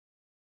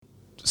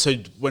So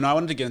when I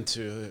wanted to get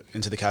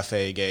into the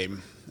cafe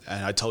game,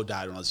 and I told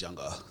Dad when I was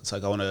younger, it's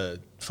like I want to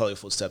follow your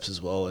footsteps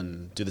as well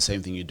and do the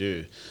same thing you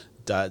do.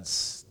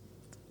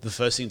 The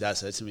first thing Dad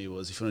said to me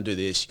was, if you want to do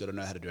this, you got to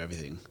know how to do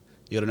everything.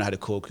 You got to know how to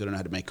cook, you got to know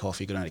how to make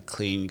coffee, you got to know how to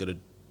clean, you got to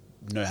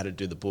know how to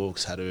do the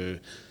books, how to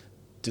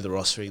do the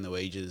rostering, the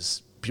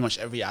wages, pretty much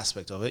every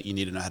aspect of it you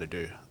need to know how to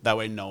do. That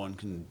way no one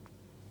can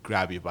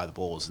grab you by the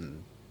balls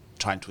and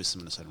try and twist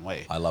them in a certain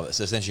way. I love it.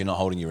 So essentially you're not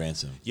holding your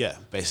ransom. Yeah,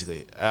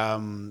 basically.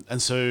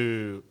 And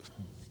so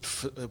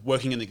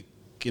working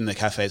in the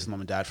cafes with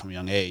Mum and Dad from a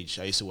young age,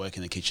 I used to work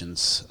in the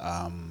kitchens.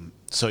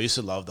 So I used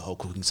to love the whole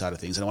cooking side of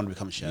things, and I wanted to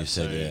become a chef. You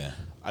said, so yeah.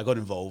 I got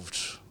involved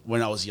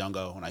when I was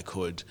younger, when I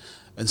could.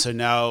 And so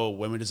now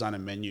when we design a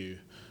menu,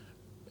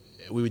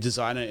 we would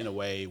design it in a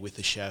way with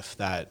the chef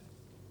that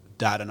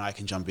Dad and I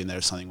can jump in there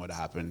if something were to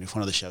happen. If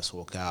one of the chefs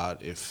walk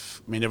out,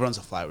 everyone's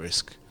a flight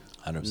risk.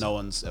 100%. No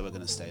one's ever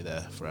going to stay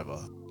there forever.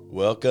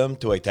 Welcome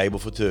to A Table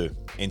for Two,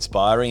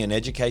 inspiring and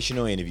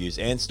educational interviews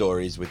and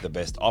stories with the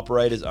best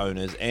operators,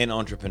 owners, and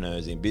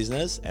entrepreneurs in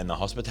business and the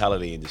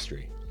hospitality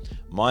industry.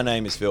 My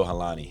name is Phil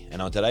Halani, and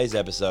on today's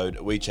episode,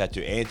 we chat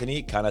to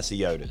Anthony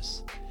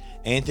Kanasiotis.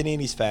 Anthony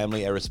and his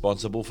family are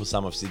responsible for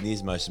some of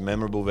Sydney's most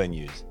memorable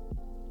venues.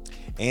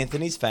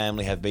 Anthony's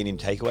family have been in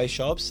takeaway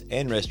shops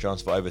and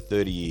restaurants for over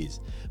 30 years,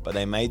 but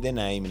they made their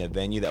name in a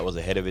venue that was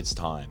ahead of its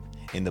time,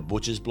 in the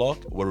Butcher's Block,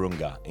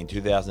 Wahroonga, in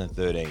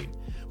 2013,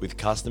 with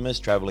customers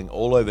travelling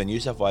all over New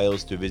South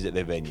Wales to visit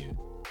their venue.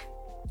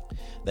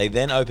 They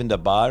then opened a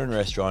bar and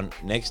restaurant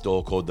next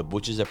door called the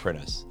Butcher's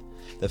Apprentice.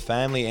 The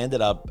family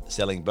ended up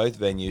selling both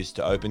venues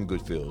to Open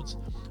Goodfields,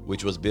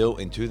 which was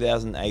built in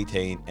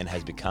 2018 and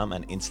has become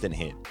an instant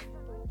hit.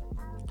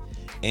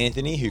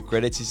 Anthony, who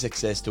credits his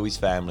success to his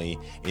family,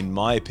 in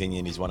my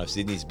opinion, is one of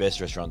Sydney's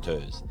best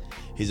restaurateurs.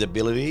 His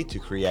ability to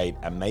create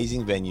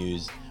amazing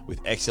venues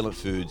with excellent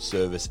food,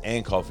 service,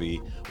 and coffee,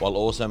 while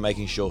also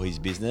making sure his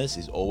business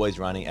is always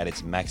running at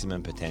its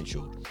maximum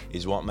potential,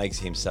 is what makes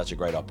him such a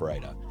great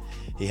operator.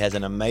 He has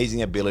an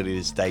amazing ability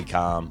to stay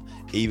calm,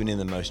 even in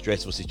the most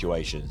stressful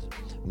situations,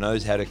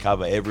 knows how to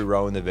cover every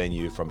role in the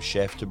venue from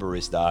chef to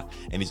barista,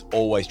 and is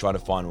always trying to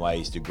find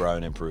ways to grow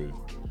and improve.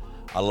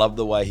 I love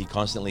the way he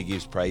constantly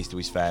gives praise to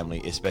his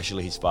family,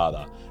 especially his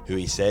father, who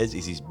he says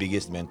is his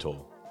biggest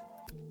mentor.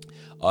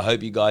 I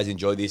hope you guys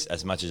enjoy this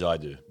as much as I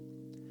do.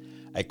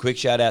 A quick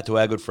shout out to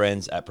our good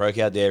friends at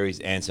ProCow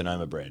Dairies and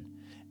Sonoma Bread,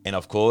 and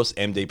of course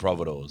MD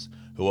Providores,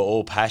 who are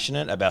all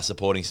passionate about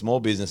supporting small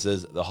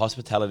businesses, the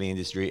hospitality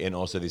industry, and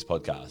also this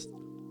podcast.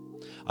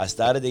 I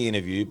started the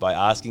interview by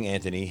asking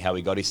Anthony how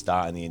he got his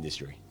start in the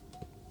industry.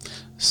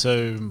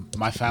 So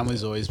my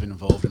family's always been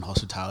involved in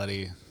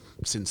hospitality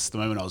since the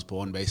moment I was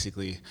born,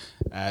 basically,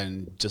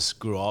 and just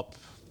grew up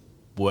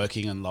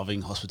working and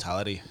loving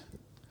hospitality.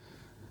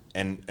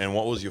 And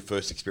what was your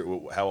first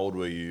experience? How old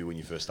were you when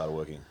you first started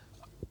working?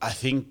 I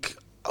think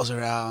I was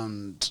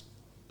around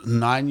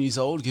 9 years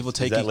old, give or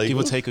take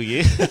a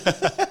year.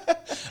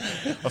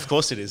 Of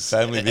course it is.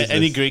 Family business.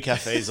 Any Greek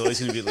cafe is always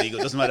going to be legal.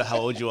 It doesn't matter how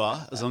old you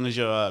are, as long as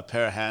you're a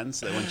pair of hands,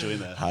 they want you in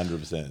there.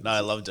 100%. No, I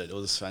loved it. It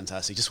was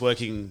fantastic. Just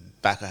working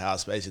back of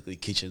house, basically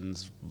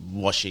kitchens,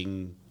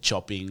 washing,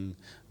 chopping,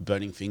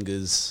 burning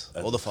fingers,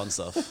 all the fun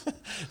stuff.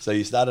 So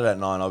you started at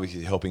 9,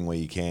 obviously helping where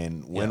you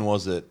can. When Yeah.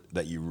 was it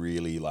that you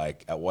really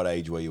at what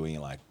age were you when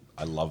you're like,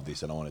 I love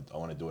this and I want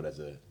to do it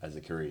as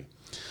a career?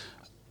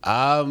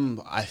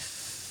 I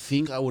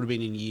think I would have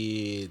been in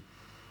year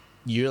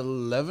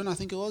 11, I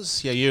think it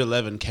was. Yeah, year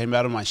 11. Came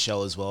out of my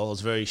shell as well. I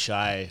was a very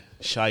shy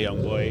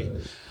young boy.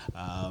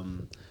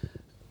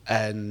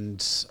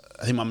 And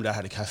I think Mum and Dad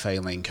had a cafe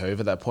in Lane Cove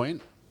at that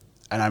point.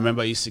 And I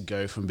remember I used to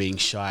go from being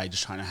shy,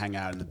 just trying to hang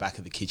out in the back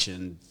of the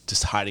kitchen,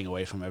 just hiding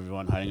away from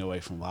everyone, hiding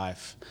away from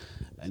life.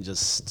 And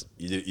just...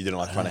 You didn't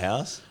like front of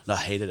house? No, I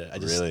hated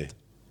it. Really?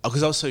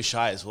 Because I was so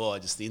shy as well.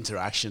 Just the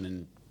interaction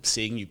and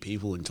seeing new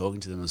people and talking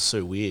to them was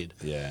so weird.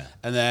 Yeah.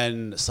 And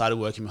then started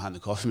working behind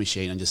the coffee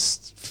machine and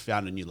just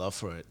found a new love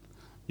for it.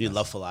 New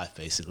love for life,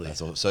 basically.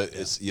 That's all. So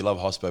you love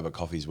hospo, but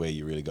coffee's where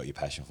you really got your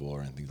passion for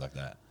and things like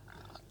that.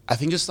 I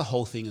think just the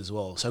whole thing as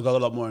well. So I got a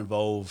lot more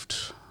involved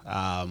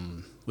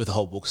with the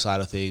whole book side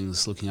of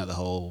things, looking at the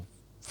whole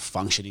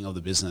functioning of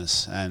the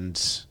business,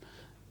 and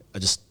I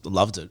just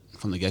loved it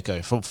from the get-go.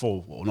 Not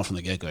from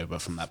the get-go,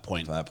 but from that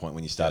point. From that point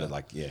when you started,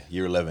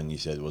 year 11, you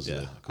said was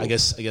Yeah. cool. I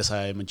guess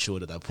I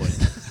matured at that point.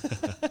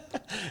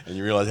 And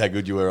you realised how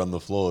good you were on the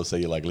floor, so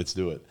you're like, let's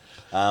do it.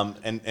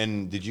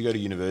 And did you go to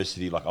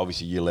university? Like,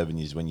 obviously, year 11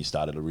 is when you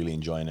started really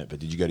enjoying it, but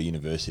did you go to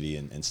university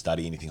and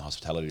study anything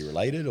hospitality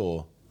related,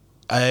 or...?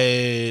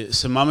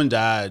 So Mum and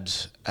Dad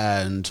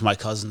and my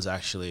cousins,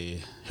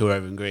 actually, who were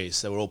over in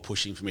Greece, they were all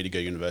pushing for me to go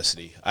to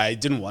university. I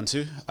didn't want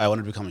to. I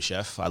wanted to become a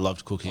chef. I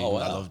loved cooking. Oh,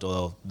 wow. I loved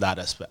all that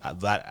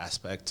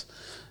aspect.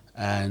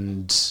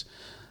 And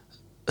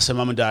so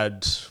Mum and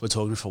Dad were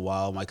talking for a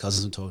while. My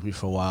cousins were talking to me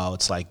for a while.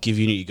 It's like, give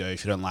uni a go.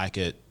 If you don't like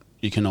it,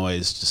 you can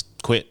always just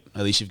quit.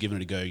 At least you've given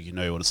it a go. You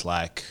know what it's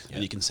like. Yeah.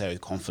 And you can say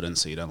with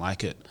confidence that you don't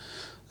like it.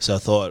 So I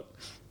thought,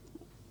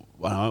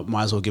 well, I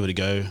might as well give it a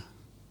go.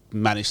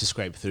 managed to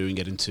scrape through and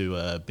get into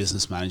a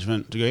business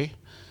management degree.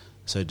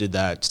 So I did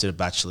that, just did a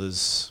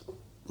bachelor's,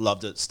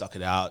 loved it, stuck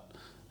it out,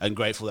 and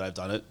grateful that I've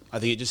done it. I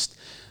think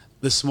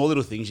the small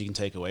little things you can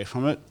take away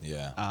from it.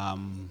 Yeah.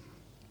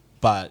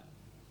 But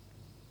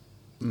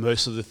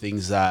most of the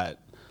things that,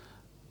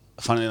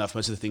 funnily enough,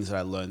 most of the things that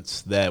I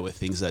learnt there were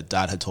things that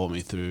Dad had taught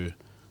me through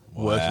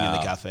working in the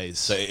cafes.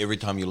 So every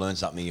time you learn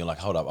something, you're like,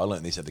 hold up, I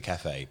learned this at the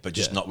cafe, but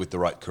just not with the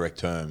right correct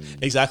term.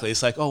 Exactly.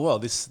 It's like, oh, well,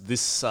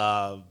 this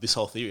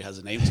whole theory has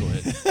a name to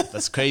it.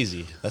 That's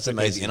crazy. That's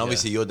amazing. And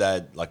obviously your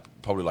dad,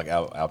 probably like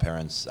our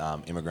parents,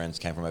 immigrants,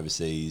 came from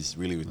overseas,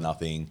 really with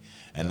nothing.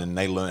 And then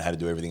they learned how to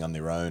do everything on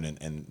their own.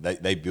 And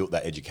they built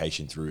that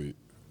education through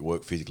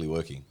physically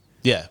working.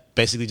 Yeah,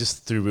 basically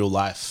just through real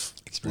life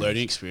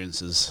learning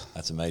experiences.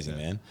 That's amazing,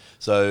 man.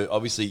 So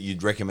obviously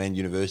you'd recommend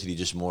university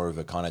just more of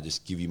a kind of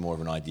just give you more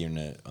of an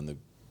idea on the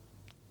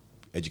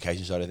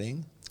education side of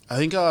thing? I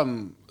think,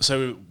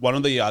 so one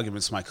of the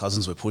arguments my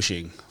cousins were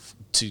pushing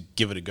to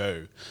give it a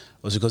go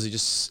was because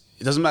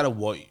it doesn't matter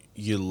what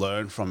you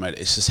learn from it,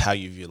 it's just how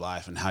you view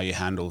life and how you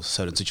handle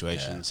certain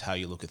situations, how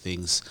you look at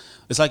things.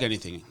 It's like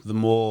anything. The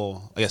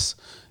more, I guess,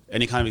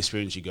 any kind of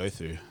experience you go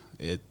through,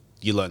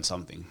 you learn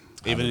something.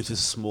 Even if it's the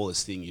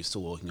smallest thing, you're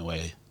still walking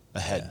away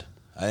ahead.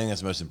 I think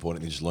that's the most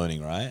important thing, just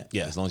learning, right?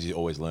 Yeah. As long as you're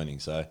always learning.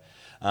 So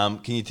can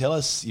you tell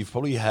us, you've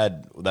probably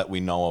had, that we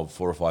know of,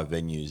 4 or 5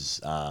 venues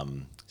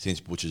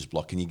since Butcher's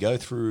Block. Can you go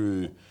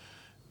through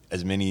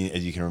as many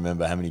as you can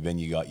remember, how many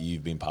venues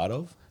you've been part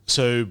of?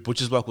 So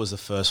Butcher's Block was the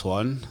first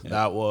one. Yeah.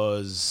 That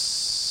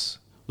was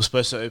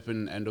supposed to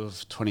open end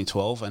of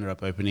 2012. Ended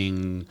up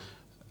opening,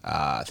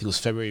 I think it was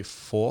February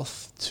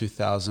 4th,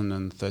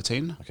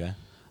 2013. Okay.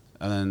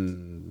 And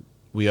then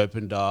we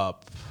opened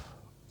up,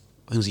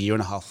 I think it was a year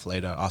and a half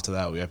later. After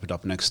that, we opened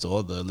up next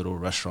door, the little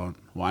restaurant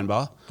wine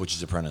bar.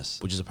 Butcher's Apprentice.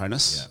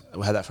 Yeah.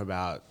 We had that for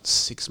about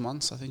 6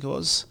 months, I think it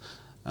was.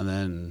 And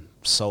then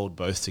sold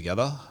both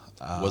together.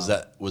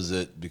 Was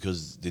it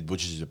because did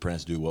Butcher's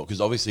Apprentice do well?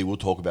 Because obviously we'll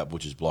talk about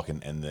Butcher's Block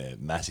and the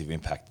massive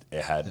impact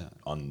it had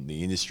on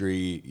the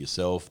industry,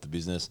 yourself, the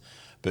business.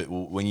 But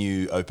when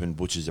you opened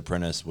Butcher's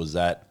Apprentice, was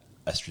that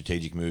a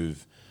strategic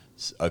move,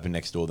 open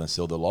next door then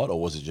sell the lot, or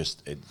was it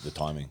just the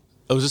timing?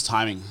 It was just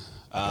timing.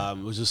 Okay.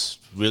 It was just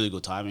really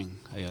good timing,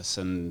 I guess,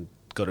 and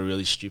got a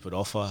really stupid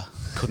offer.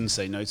 Couldn't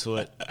say no to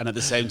it. And at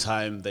the same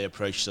time, they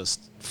approached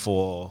us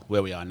for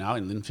where we are now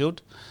in Lynfield.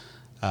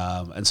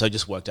 And so it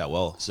just worked out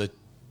well. So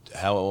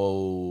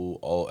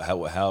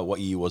what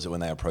year was it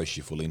when they approached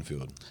you for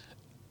Lynfield?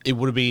 It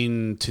would have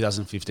been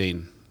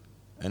 2015.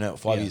 And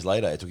 5 years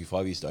later, it took you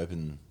 5 years to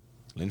open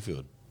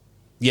Lynfield.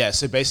 Yeah,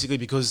 so basically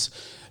because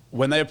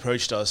when they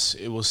approached us,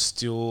 it was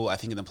still, I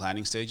think, in the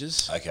planning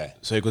stages. Okay.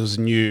 So because there's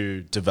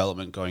new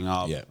development going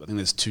up. Yeah. I think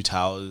there's 2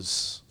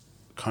 towers.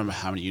 I can't remember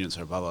how many units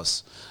are above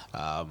us.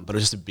 But it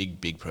was just a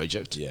big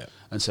project. Yeah.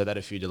 And so that had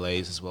a few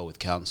delays as well with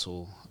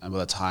council. And by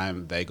the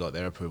time they got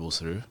their approvals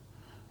through.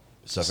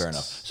 So fair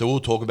enough. So we'll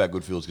talk about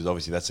Goodfields because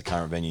obviously that's the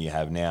current venue you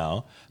have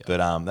now. Yep.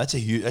 But that's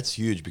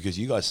huge because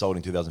you guys sold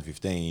in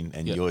 2015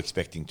 and you're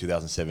expecting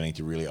 2017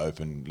 to really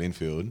open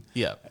Lynfield.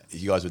 Yeah.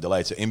 You guys were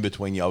delayed. So in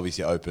between, you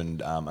obviously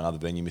opened another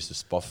venue, Mr.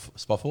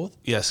 Spofford?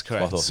 Yes,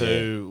 correct.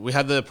 So we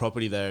had the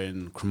property there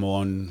in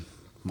Cremorne,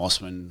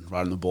 Mossman,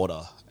 right on the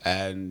border.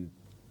 And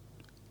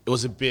it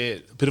was a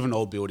bit of an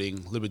old building,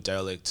 a little bit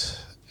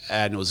derelict,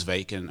 and it was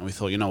vacant. And we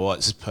thought, you know what,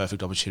 this is a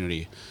perfect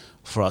opportunity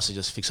for us to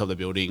just fix up the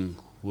building.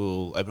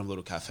 We'll open a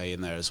little cafe in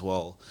there as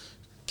well,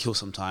 kill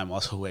some time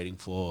whilst we're waiting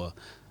for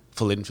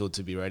Lynfield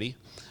to be ready.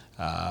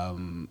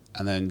 And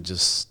then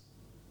just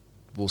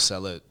we'll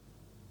sell it,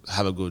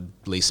 have a good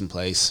lease in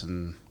place,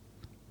 and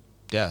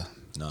nice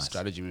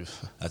strategy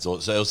move. That's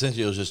all. So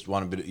essentially it was just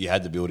one bit, you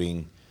had the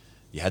building,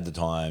 you had the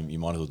time, you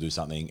might as well do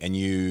something, and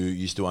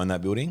you still own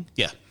that building?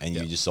 Yeah. And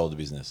you just sold the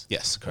business?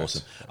 Yes,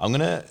 correct.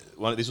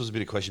 Awesome. This was a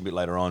bit of question a bit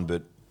later on,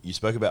 but you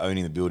spoke about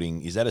owning the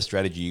building. Is that a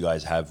strategy you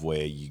guys have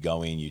where you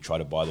go in, you try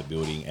to buy the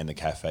building and the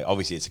cafe?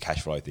 Obviously, it's a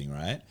cash flow thing,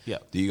 right? Yeah.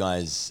 Do you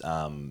guys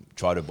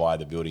try to buy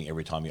the building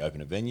every time you open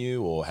a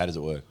venue, or how does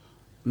it work?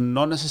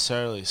 Not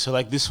necessarily. So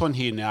like this one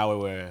here now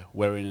where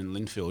we're in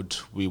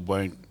Lynfield, we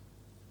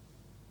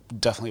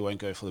definitely won't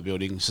go for the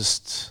building. It's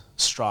just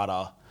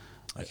strata.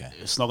 Okay.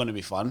 It's not going to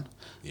be fun.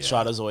 Yeah.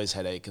 Strata's always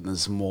headache, and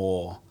there's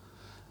more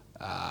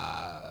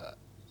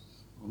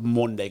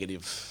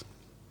negative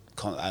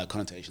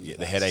connotations. Yeah,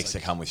 the headaches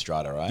that come with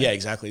strata, right? Yeah,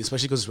 exactly.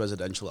 Especially because it's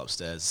residential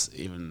upstairs,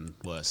 even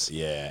worse.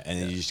 Yeah, and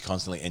then you just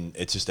constantly, and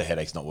it's just the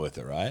headache's not worth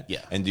it, right? Yeah.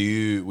 And do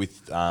you,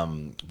 with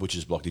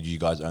Butcher's Block, did you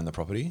guys own the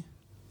property?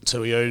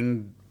 So we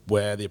own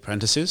where the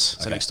Apprentice is,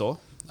 so next door,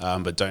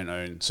 but don't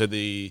own. So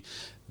the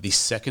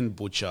second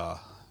butcher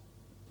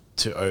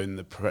to own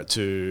the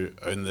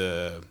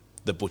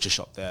butcher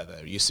shop there that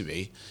it used to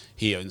be,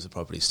 he owns the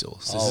property still.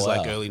 So this is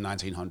like early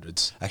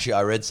 1900s. Actually,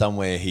 I read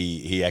somewhere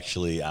he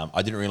actually,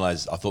 I didn't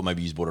realize, I thought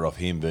maybe you bought it off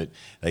him, but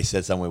they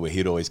said somewhere where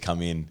he'd always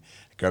come in,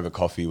 grab a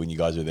coffee when you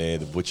guys were there,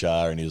 the butcher,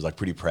 and he was like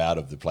pretty proud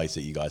of the place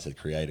that you guys had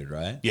created,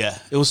 right? Yeah,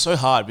 it was so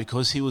hard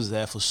because he was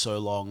there for so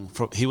long.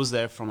 He was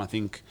there from, I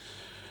think,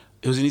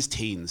 He was in his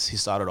teens. He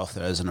started off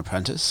there as an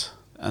apprentice,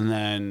 and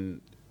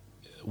then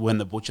when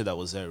the butcher that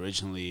was there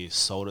originally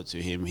sold it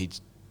to him, he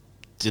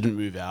didn't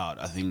move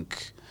out. I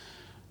think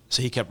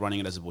so. He kept running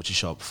it as a butcher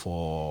shop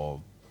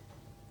for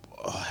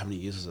how many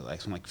years was it? Like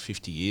something like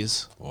 50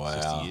 years. Wow.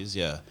 60 years,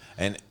 yeah.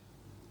 And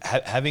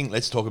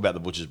let's talk about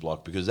the Butcher's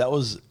Block, because that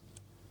was,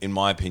 in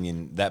my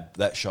opinion,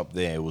 that shop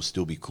there will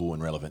still be cool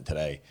and relevant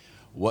today.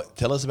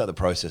 Tell us about the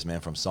process, man,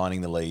 from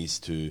signing the lease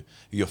to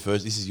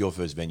this is your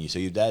first venue. So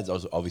your dad's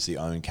obviously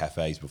owned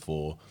cafes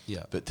before.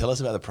 Yeah. But tell us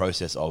about the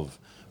process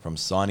from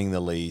signing the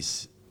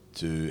lease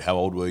to how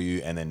old were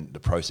you, and then the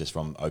process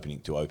from opening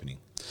to opening.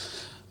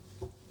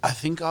 I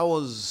think I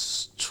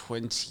was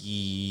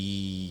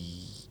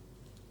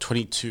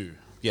 22.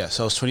 Yeah,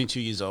 so I was 22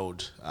 years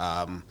old.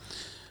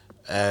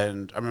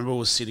 And I remember I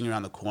was sitting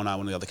around the corner at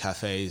one of the other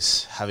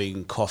cafes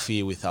having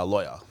coffee with our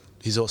lawyer.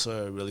 He's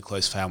also a really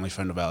close family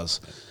friend of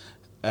ours.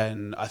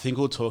 And I think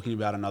we were talking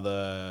about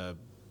another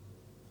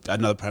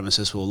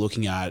premises we were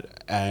looking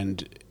at,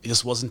 and it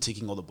just wasn't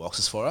ticking all the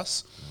boxes for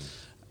us.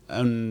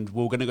 And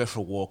we were going to go for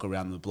a walk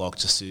around the block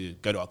just to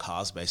go to our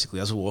cars, basically.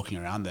 As we're walking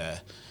around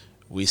there,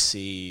 we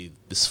see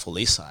this for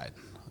lease sign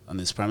on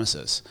this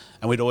premises.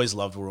 And we'd always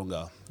loved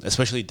Wahroonga,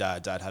 especially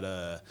Dad. Dad had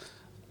a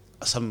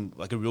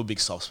real big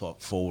soft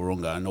spot for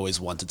Wahroonga and always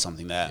wanted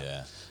something there.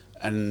 Yeah.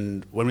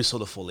 And when we saw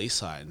the for lease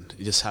sign,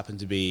 it just happened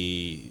to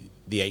be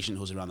the agent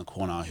who was around the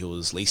corner who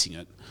was leasing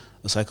it.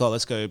 It was like,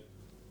 let's go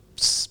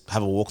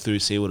have a walk through,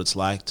 see what it's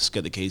like, just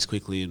get the keys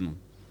quickly and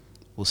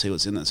we'll see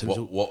what's in there. So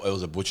it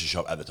was a butcher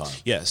shop at the time?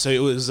 Yeah, so it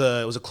was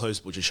a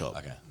closed butcher shop.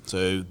 Okay.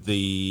 So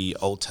the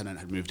old tenant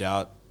had moved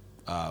out.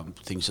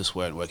 Things just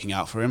weren't working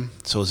out for him,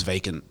 so it was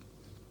vacant.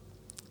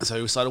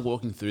 So we started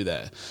walking through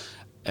there,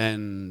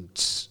 and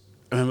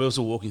I remember as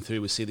we were walking through,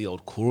 we see the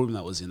old cool room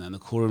that was in there, and the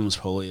cool room was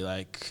probably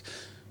like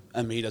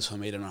a metre to a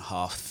metre and a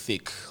half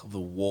thick of the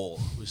wall.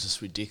 It was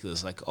just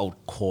ridiculous, like old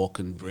cork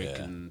and brick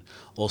and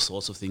all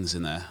sorts of things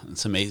in there.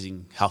 It's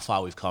amazing how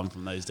far we've come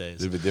from those days.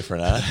 A little bit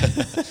different, huh?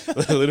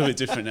 A little bit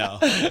different now.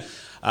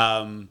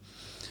 And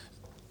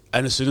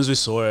as soon as we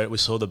saw it, we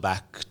saw the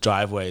back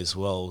driveway as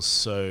well.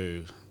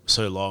 So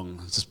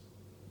long. It just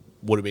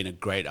would have been a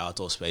great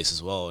outdoor space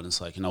as well. And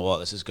it's like, you know what?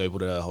 Let's just go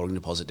put a holding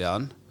deposit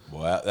down.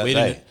 Wow, that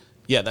day?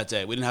 Yeah, that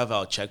day. We didn't have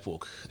our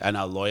checkbook, and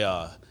our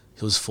lawyer,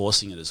 he was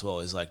forcing it as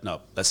well. He's like,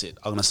 no, that's it.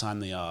 I'm going to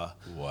sign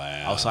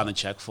I'll sign a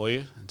check for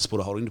you. Just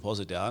put a holding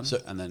deposit down. So,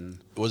 and then...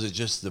 Was it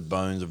just the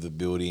bones of the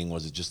building?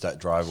 Was it just that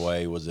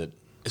driveway? Was it...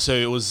 So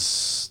it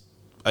was,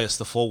 I guess,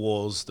 the four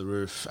walls, the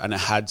roof, and it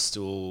had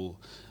the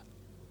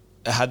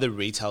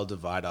retail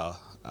divider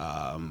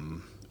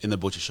in the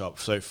butcher shop.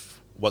 So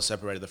what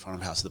separated the front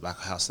of the house to the back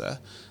of the house there.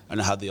 And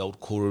it had the old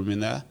cool room in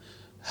there.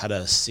 Had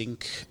a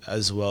sink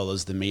as well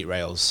as the meat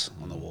rails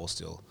on the wall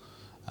still.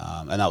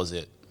 And that was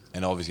it.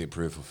 And obviously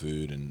approved for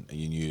food, and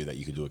you knew that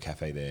you could do a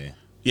cafe there.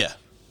 Yeah.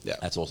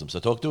 That's awesome. So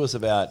talk to us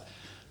about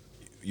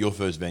your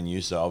first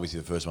venue. So obviously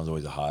the first one's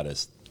always the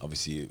hardest.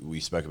 Obviously we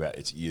spoke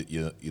about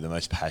you're the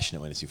most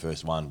passionate when it's your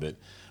first one, but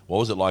what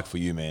was it like for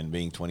you, man,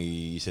 being 20,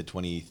 you said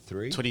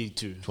 23?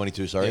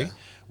 22, sorry. Yeah.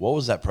 What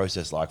was that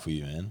process like for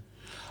you, man?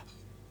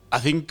 I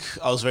think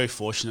I was very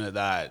fortunate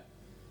that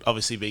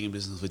obviously being in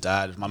business with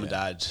Dad, Mum and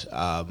Dad,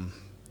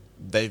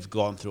 they've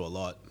gone through a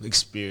lot,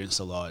 experienced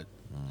a lot.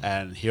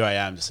 And here I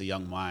am, just a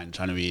young mind,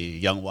 trying to be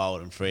young,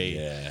 wild, and free.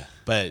 Yeah.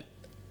 But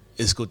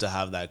it's good to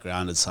have that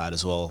grounded side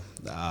as well.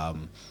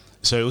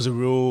 So it was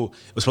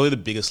probably the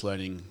biggest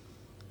learning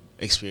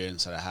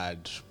experience that I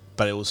had.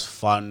 But it was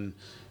fun.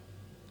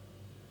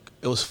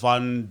 It was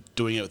fun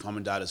doing it with Mum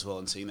and Dad as well,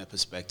 and seeing their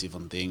perspective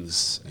on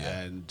things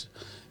and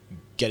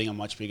getting a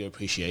much bigger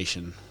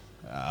appreciation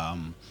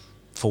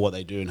for what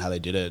they do and how they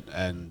did it,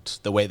 and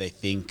the way they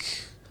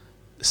think.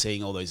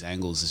 Seeing all those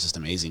angles is just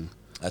amazing.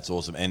 That's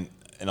awesome. And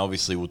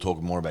obviously we'll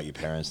talk more about your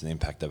parents and the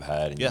impact they've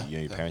had, and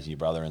your parents and your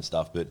brother and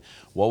stuff. But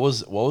what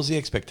was the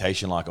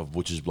expectation like of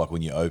Butcher's Block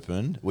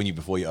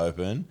before you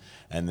opened,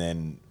 and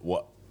then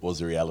what was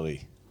the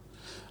reality?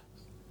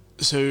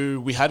 So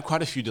we had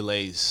quite a few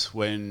delays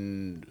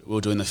when we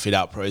were doing the fit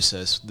out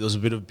process. There was a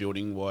bit of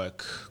building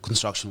work,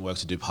 construction work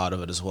to do part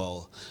of it as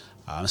well,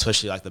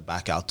 especially like the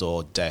back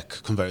outdoor deck,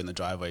 converting the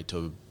driveway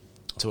to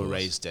a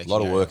raised deck. A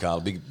lot of work,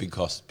 big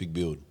cost, big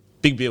build.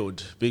 Big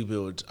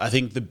build. I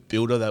think the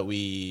builder that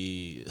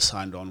we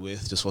signed on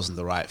with just wasn't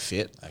the right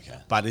fit. Okay.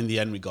 But in the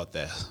end, we got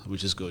there,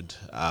 which is good.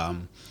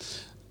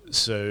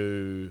 So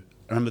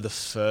I remember the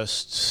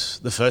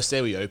first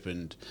day we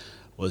opened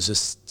was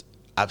just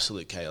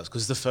absolute chaos,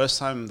 because the first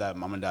time that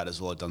Mum and Dad as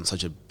well had done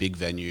such a big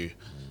venue,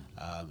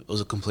 it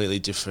was a completely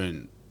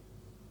different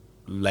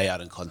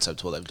layout and concept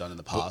to what they've done in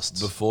the past.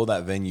 Before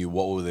that venue,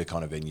 what were the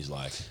kind of venues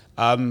like?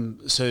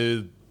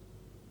 So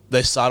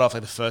they started off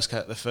like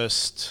the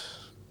first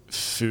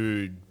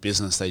food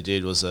business they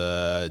did was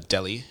a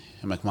deli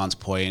in McMahon's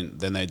Point.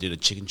 Then they did a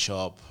chicken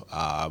shop,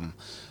 and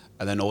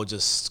then all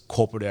just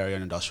corporate area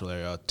and industrial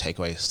area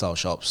takeaway style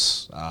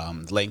shops.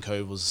 Lane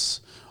Cove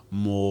was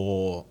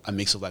more a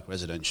mix of like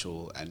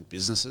residential and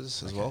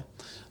businesses as well.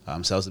 So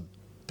that was a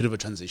bit of a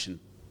transition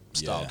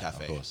style Yeah,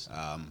 cafe. of course.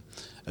 And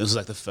this was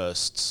like the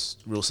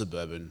first real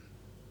suburban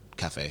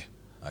cafe.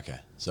 Okay.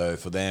 So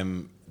for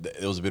them,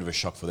 it was a bit of a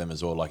shock for them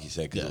as well, like you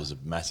said, because Yeah. it was a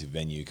massive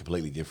venue,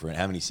 completely different.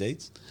 How many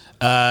seats?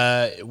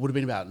 It would have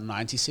been about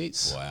 90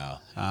 seats. Wow.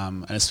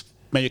 And it's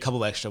maybe a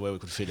couple extra where we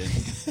could fit in,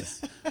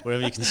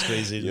 wherever you can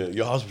squeeze in.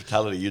 Your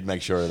hospitality, you'd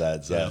make sure of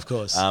that. So. Yeah, of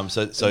course.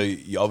 So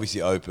you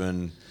obviously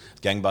open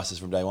gangbusters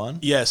from day one?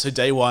 Yeah, so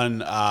day one,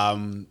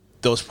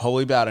 there was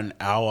probably about an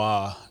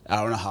hour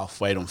and a half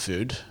wait on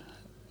food,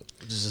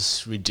 which is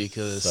just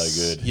ridiculous.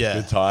 So good. Yeah.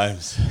 Good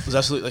times. It was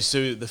absolutely,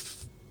 so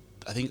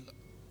I think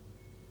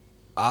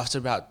after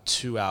about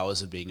 2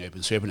 hours of being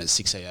open, so we opened at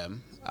 6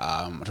 a.m.,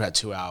 after about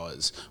 2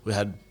 hours, we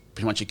had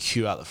pretty much a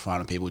queue out the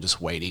front of people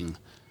just waiting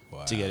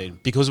to get in.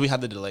 Because we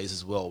had the delays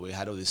as well, we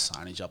had all this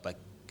signage up, like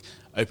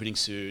opening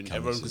soon.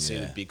 Everyone could see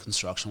the big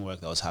construction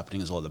work that was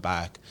happening as well at the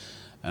back.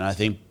 And I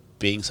think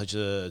being such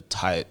a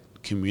tight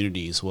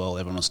community as well,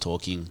 everyone was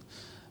talking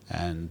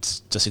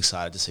and just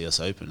excited to see us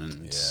open. And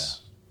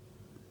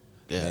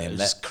it was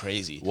just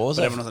crazy. But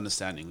everyone was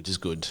understanding, which is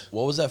good.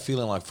 What was that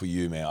feeling like for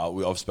you, man?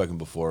 I've spoken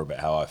before about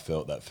how I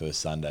felt that first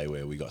Sunday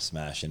where we got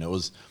smashed, and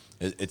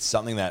it's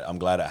something that I'm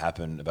glad it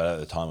happened, but at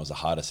the time it was the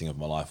hardest thing of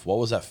my life. What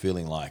was that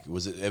feeling like?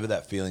 Was it ever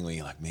that feeling where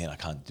you're like, man, I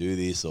can't do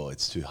this, or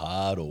it's too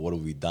hard, or what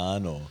have we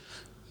done? Or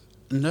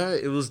no,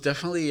 it was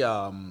definitely it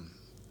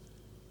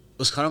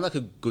was kind of like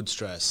a good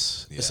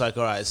stress. Yeah. It's like,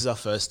 all right, this is our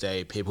first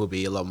day. People will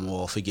be a lot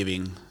more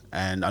forgiving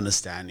and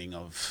understanding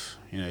of,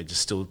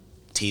 just still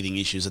teething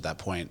issues at that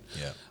point.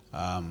 Yeah.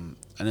 And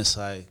it's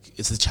like,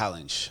 it's the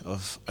challenge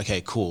of,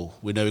 okay, cool,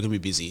 we know we're going to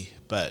be busy,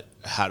 but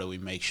how do we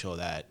make sure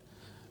that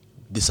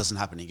this doesn't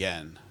happen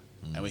again,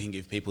 and we can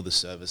give people the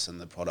service and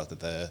the product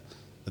that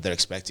they're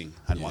expecting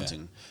and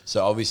wanting.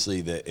 So obviously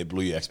it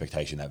blew your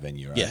expectation, that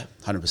venue, right? Yeah,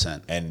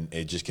 100%. And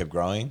it just kept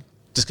growing?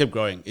 Just kept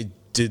growing.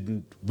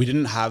 We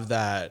didn't have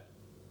that,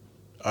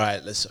 all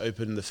right, let's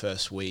open the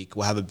first week,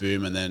 we'll have a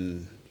boom, and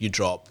then you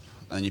drop,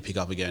 and you pick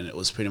up again. It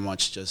was pretty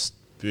much just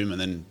boom,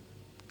 and then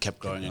kept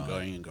growing and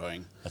growing and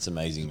growing. That's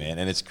amazing, man.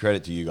 And it's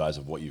credit to you guys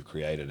of what you've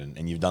created.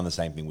 And you've done the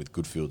same thing with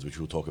Goodfields, which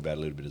we'll talk about a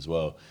little bit as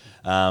well.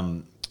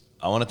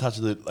 I want to touch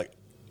a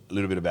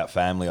little bit about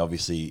family.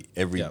 Obviously,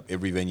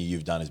 every venue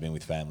you've done has been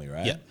with family,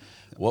 right? Yeah.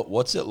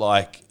 What's it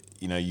like?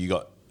 You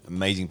got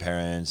amazing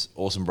parents,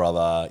 awesome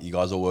brother. You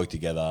guys all work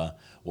together.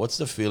 What's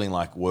the feeling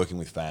like working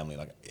with family?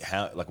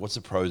 What's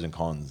the pros and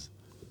cons?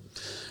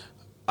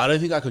 I don't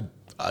think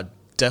I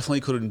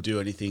definitely couldn't do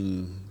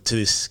anything to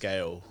this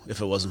scale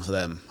if it wasn't for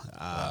them.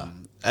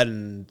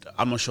 And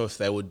I'm not sure if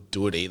they would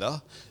do it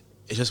either.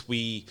 It's just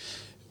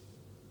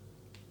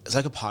it's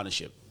like a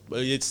partnership.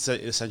 It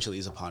essentially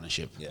is a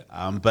partnership.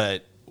 Yeah.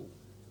 But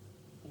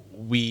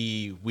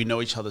we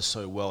know each other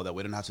so well that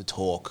we don't have to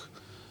talk.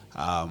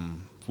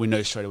 We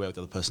know straight away what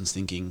the other person's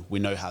thinking. We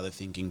know how they're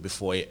thinking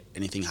before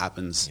anything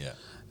happens. Yeah.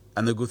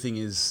 And the good thing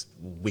is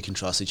we can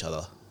trust each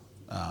other.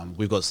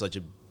 We've got such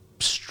a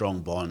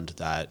strong bond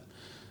that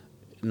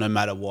no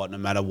matter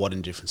what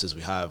indifferences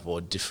we have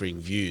or differing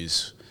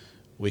views,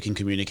 we can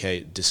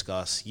communicate,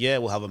 discuss. Yeah,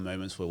 we'll have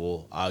moments where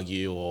we'll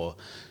argue, or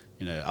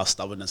our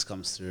stubbornness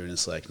comes through and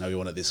it's like, no, we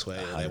want it this way,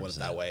 or they want it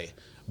that way.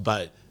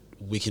 But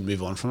we can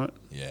move on from it.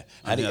 Yeah.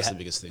 I think that's the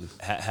biggest thing.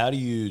 How do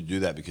you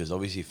do that? Because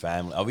obviously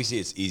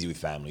it's easy with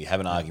family. You have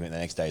an argument, the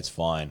next day it's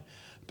fine.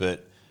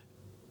 But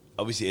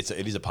obviously it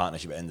is a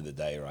partnership at the end of the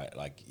day, right?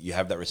 Like, you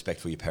have that respect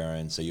for your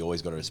parents, so you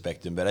always got to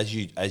respect them. But as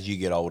you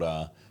get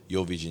older,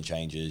 your vision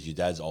changes. Your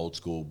dad's old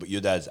school, but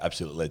your dad's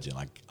absolute legend.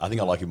 Like, I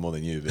think I like him more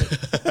than you,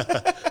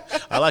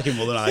 but I like him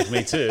more than I like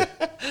me too.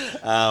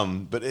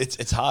 But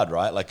it's hard,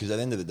 right? Like, because at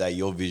the end of the day,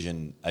 your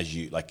vision,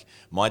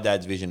 my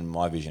dad's vision and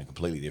my vision are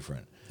completely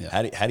different.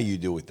 Yeah. How do you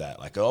deal with that?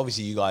 Like,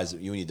 obviously you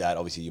and your dad,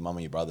 obviously your mum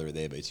and your brother are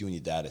there, but it's you and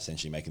your dad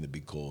essentially making the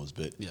big calls.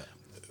 But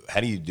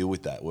how do you deal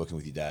with that, working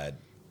with your dad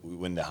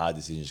when the hard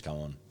decisions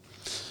come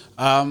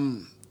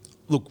on?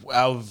 Look,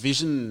 our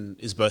vision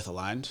is both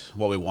aligned,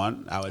 what we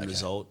want, our end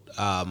result.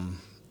 And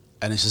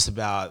it's just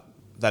about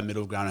that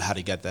middle ground and how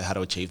to get there, how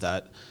to achieve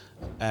that.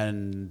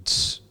 And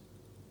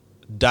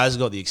Dad's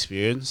got the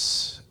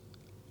experience.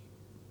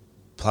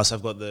 Plus,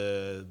 I've got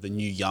the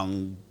new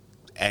young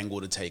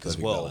angle to take as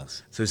well.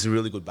 Balance. So it's a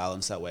really good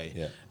balance that way.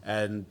 Yeah.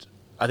 And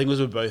I think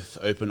because we're both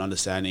open,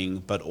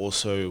 understanding, but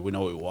also we know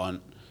what we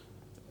want,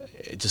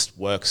 it just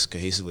works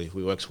cohesively.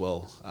 We works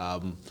well.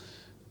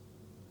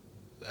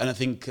 And I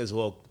think as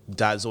well,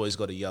 Dad's always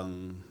got a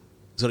young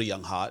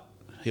heart.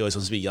 He always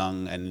wants to be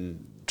young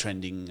and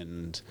trending,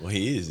 and well,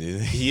 he is.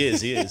 He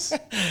is.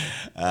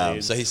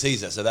 So he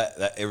sees that. So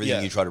that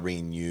everything you try to bring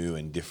in new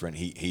and different,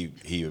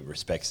 he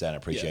respects that and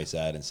appreciates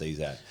that and sees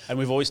that. And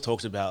we've always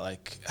talked about,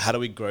 like, how do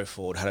we grow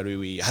forward? How do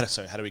we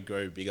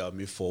grow bigger,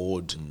 move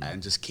forward,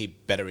 and just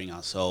keep bettering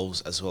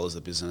ourselves as well as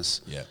the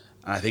business. Yeah.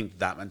 And I think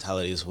that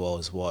mentality as well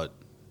is what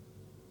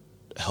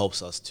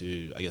helps us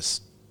to, I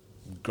guess,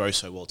 grow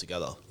so well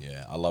together.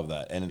 Yeah, I love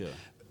that. And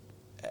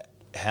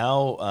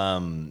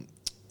how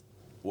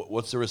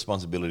what's the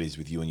responsibilities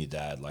with you and your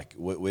dad? Like,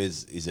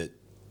 is it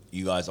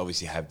you guys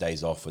obviously have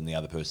days off when the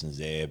other person's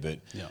there, but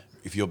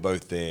if you're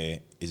both there,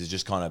 is it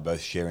just kind of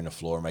both sharing the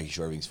floor and making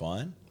sure everything's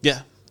fine?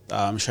 Yeah.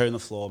 Sharing the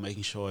floor,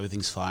 making sure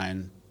everything's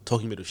fine,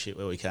 talking a bit of shit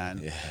where we can.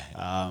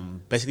 Yeah.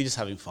 Basically just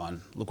having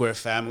fun. Look, we're a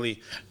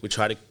family. We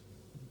try to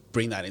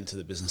bring that into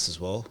the business as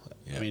well.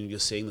 Yeah. I mean, you're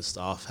seeing the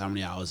staff how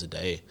many hours a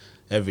day,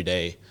 every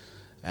day.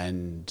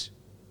 And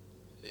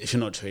if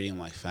you're not treating them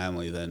like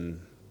family,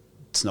 then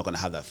it's not going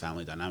to have that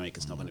family dynamic.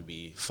 It's not going to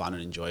be fun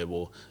and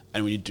enjoyable.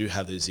 And when you do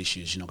have those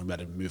issues, you're not going to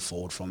be able to move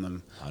forward from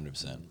them.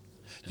 100%.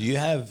 Do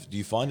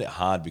you find it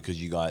hard because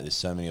there's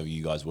so many of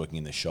you guys working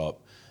in the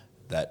shop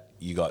that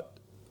you got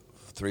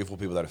 3 or 4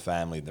 people that are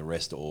family and the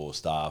rest are all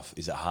staff?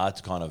 Is it hard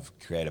to kind of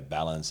create a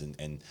balance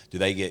and do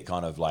they get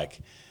kind of like,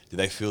 do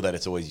they feel that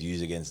it's always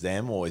used against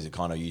them, or is it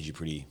kind of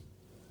usually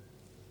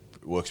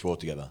works well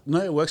together?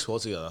 No, it works well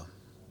together.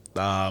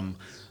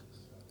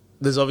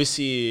 There's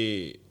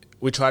obviously,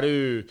 when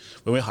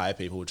we hire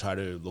people, we try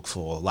to look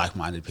for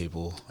like-minded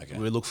people. Okay.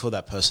 We look for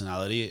that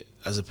personality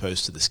as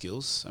opposed to the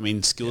skills. I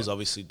mean, skills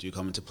obviously do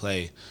come into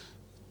play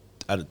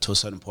to a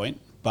certain point,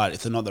 but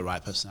if they're not the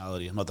right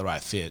personality, not the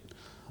right fit,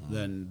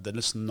 then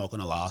it's not going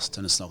to last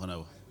and it's not going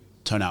to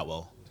turn out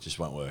well. It just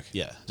won't work.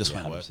 Yeah,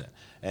 won't 100%. work.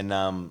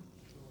 And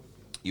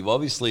you've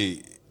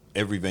obviously,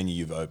 every venue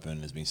you've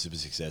opened has been super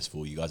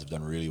successful. You guys have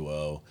done really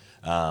well.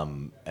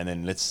 And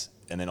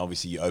then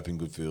obviously you open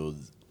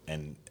Goodfields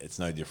and it's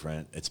no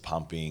different. It's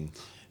pumping.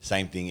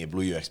 Same thing. It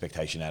blew your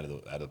expectation out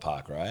of the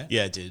park, right?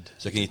 Yeah, it did.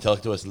 So can you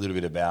talk to us a little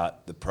bit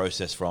about the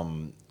process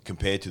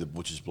compared to the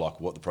Butcher's Block,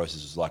 what the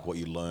process was like, what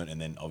you learned, and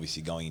then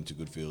obviously going into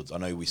Goodfields? I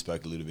know we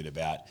spoke a little bit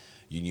about,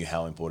 you knew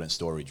how important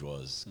storage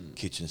was,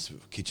 kitchen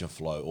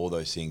flow, all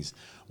those things.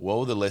 What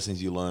were the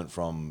lessons you learned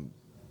from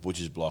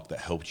Butcher's Block that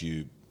helped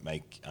you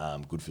make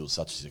Goodfields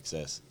such a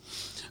success?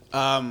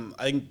 I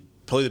think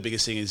probably the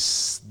biggest thing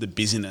is the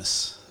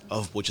busyness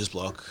of Butcher's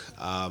Block.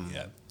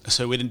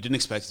 So we didn't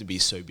expect it to be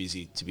so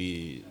busy, to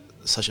be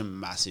such a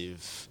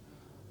massive,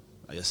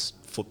 I guess,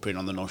 footprint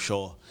on the North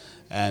Shore.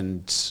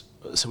 And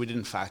so we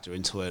didn't factor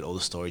into it all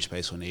the storage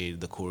space we need,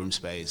 the cool room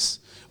space,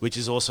 which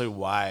is also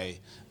why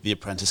the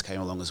Apprentice came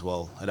along as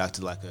well. It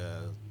acted like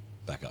a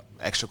backup,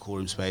 extra cool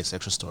room space,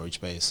 extra storage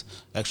space,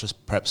 extra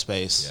prep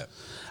space.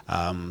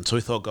 So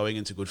we thought going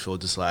into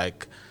Goodfield is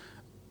like,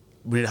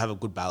 we need to have a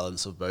good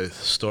balance of both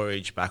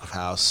storage, back of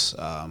house,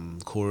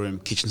 cool room,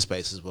 kitchen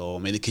space as well. I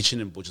mean, the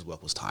kitchen in Butcher's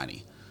Block was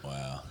tiny.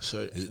 Wow.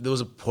 So there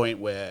was a point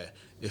where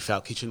if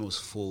our kitchen was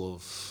full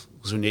of,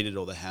 because we needed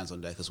all the hands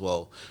on deck as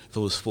well, if it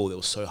was full, it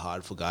was so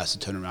hard for guys to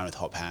turn around with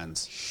hot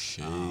pans.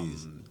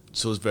 Jeez.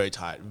 So it was very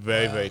tight,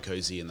 very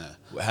cozy in there.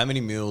 How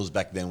many meals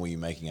back then were you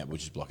making at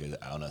Butcher's Block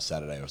on a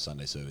Saturday or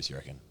Sunday service, you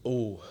reckon?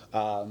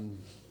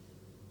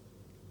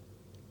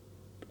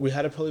 We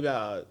had it probably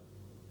about,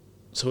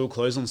 so we were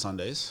closed on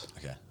Sundays.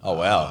 Okay. Oh,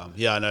 wow.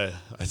 Yeah, I know.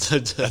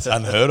 That's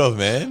unheard of,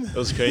 man. It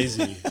was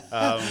crazy.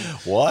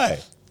 Why?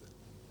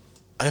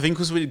 I think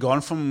because we'd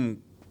come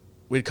from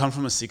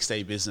a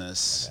 6-day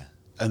business,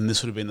 and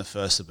this would have been the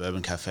first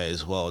suburban cafe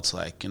as well. It's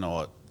like, you know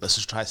what, let's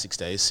just try 6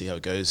 days, see how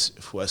it goes.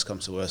 If worst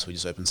comes to worst, we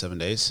just open 7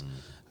 days.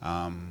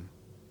 And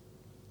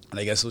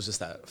I guess it was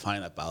just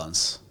finding that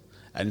balance.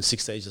 And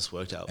 6 days just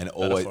worked out. And it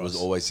was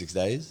always 6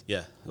 days?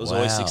 Yeah, it was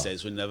always 6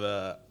 days. We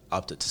never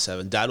upped it to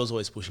 7. Dad was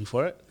always pushing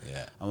for it.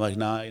 Yeah. I'm like,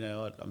 nah, you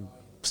know what, I'm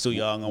still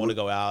young. I want to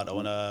go out. I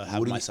want to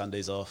have my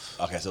Sundays off.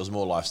 Okay, so it was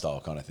more lifestyle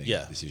kind of thing.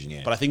 Yeah. Decision,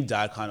 yeah. But I think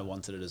Dad kind of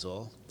wanted it as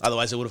well.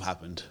 Otherwise, it would have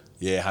happened.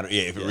 Yeah,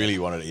 if it really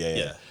wanted it,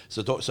 yeah.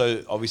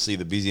 So obviously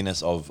the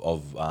busyness of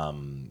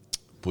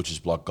Butcher's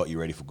Block got you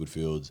ready for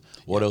Goodfields.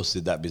 What else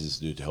did that business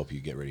do to help you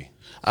get ready?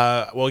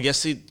 Well, I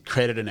guess it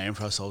created a name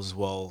for ourselves as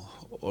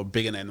well, or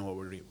bigger name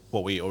than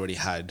what we already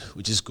had,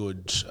 which is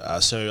good.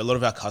 So a lot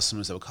of our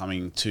customers that were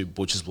coming to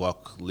Butcher's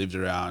Block lived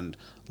around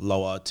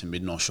lower to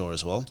mid North Shore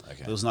as well.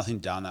 Okay. There was nothing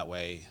down that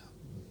way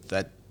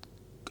that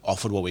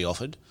offered what we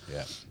offered.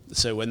 Yeah.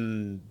 So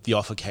when the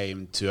offer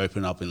came to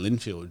open up in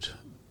Linfield,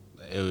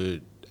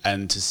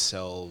 and to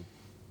sell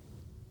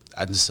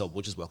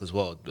Butcher's Block as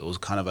well, it was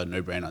kind of a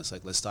no-brainer. It's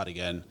like, let's start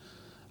again,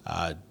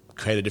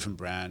 create a different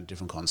brand,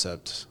 different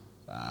concept,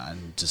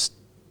 and just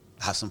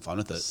have some fun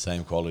with it.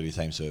 Same quality,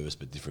 same service,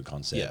 but different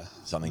concept. Yeah,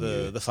 something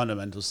new. The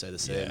fundamentals stay the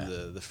same.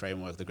 Yeah. The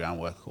framework, the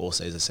groundwork, all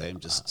stays the same.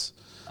 Just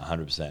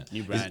 100%.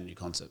 New brand, new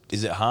concept.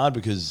 Is it hard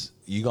because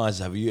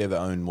have you ever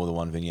owned more than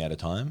one venue at a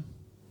time?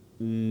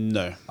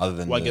 No. Other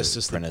than I the guess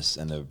just Apprentice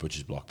and the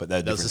Butcher's Block, but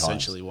they're different that's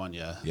times. essentially one.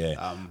 Yeah.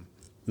 Yeah.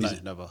 No,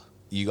 never.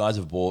 You guys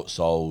have bought,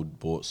 sold.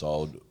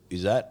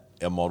 Is that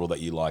a model that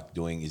you like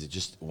doing? Is it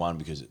just one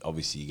because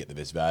obviously you get the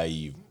best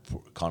value,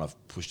 you've kind of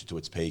pushed it to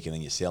its peak and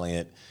then you're selling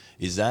it?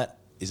 Is that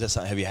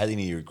something, have you had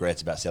any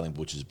regrets about selling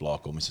Butcher's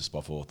Block or Mr.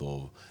 Spofford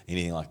or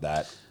anything like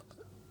that?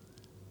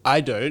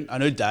 I don't. I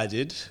know Dad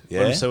did.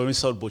 Yeah? So when we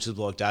sold Butcher's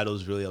Block, Dad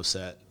was really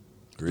upset.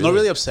 Really? Not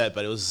really upset,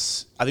 but I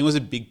think it was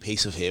a big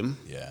piece of him.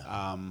 Yeah.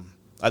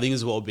 I think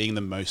as well being the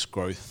most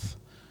growth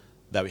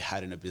that we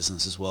had in a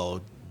business as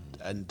well.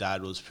 And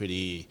Dad was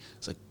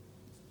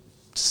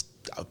just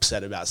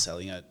upset about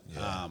selling it.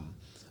 Yeah.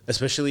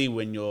 especially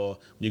when you're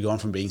going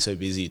from being so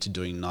busy to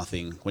doing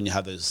nothing. When you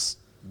have those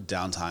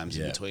downtimes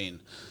in between,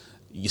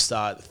 you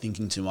start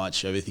thinking too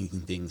much,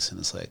 overthinking things, and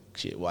it's like,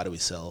 shit, why do we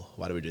sell?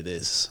 Why do we do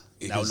this?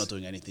 Now we're not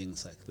doing anything.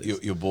 It's like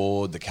you're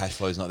bored. The cash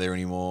flow's not there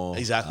anymore.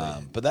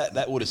 Exactly. But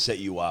that would have set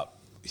you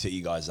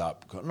guys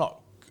up,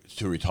 not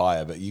to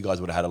retire, but you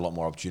guys would have had a lot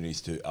more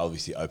opportunities to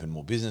obviously open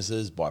more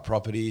businesses, buy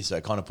properties. So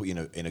it kind of put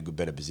you in a good,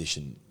 better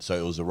position. So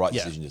it was the right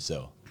decision to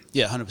sell.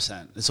 Yeah,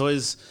 100%. It's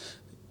always,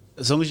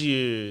 as long as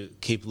you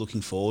keep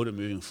looking forward and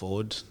moving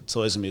forward, it's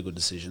always gonna be a good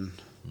decision.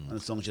 And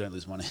as long as you don't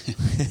lose money.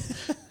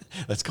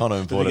 That's kind of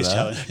important.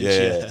 Challenge.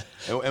 Yeah.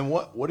 And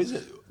what is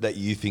it that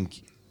you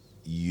think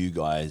you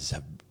guys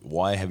have?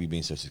 Why have you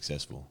been so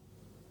successful?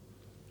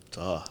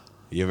 Oh,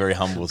 you're very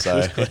humble. So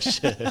good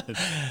question.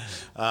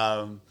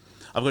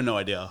 I've got no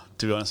idea,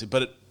 to be honest.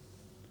 But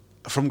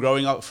from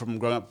growing up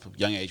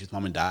young age with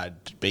mum and dad,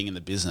 being in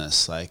the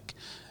business, like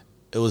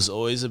it was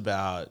always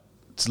about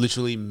to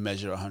literally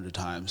measure 100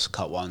 times,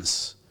 cut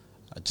once,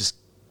 just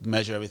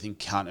measure everything,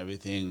 count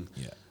everything.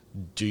 Yeah.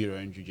 Do your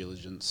own due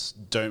diligence.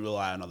 Don't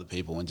rely on other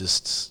people, and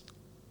just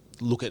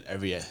look at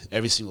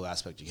every single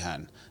aspect you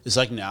can. It's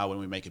like now when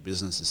we make a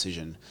business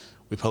decision,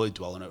 we probably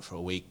dwell on it for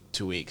a week,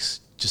 2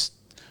 weeks, just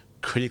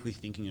critically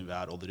thinking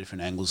about all the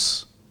different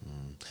angles.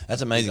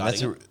 That's amazing.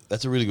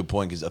 That's a really good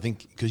point, because I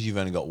think because you've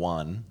only got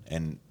one,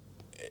 and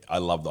I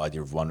love the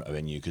idea of one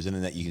venue, because then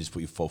that you can just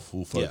put your full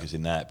focus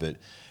in that. But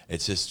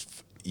it's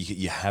just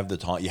you have the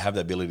time, you have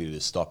the ability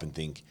to stop and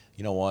think.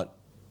 You know what?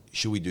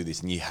 Should we do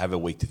this? And you have a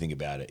week to think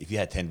about it. If you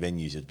had 10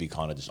 venues, it'd be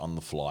kind of just on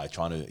the fly,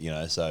 trying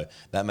to, so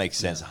that makes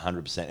sense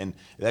 100%. And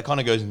that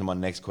kind of goes into my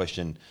next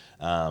question.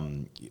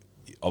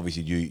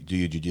 Obviously, you do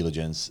your due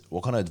diligence.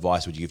 What kind of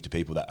advice would you give to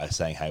people that are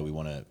saying, hey, we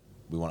want to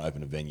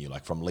open a venue,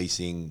 like from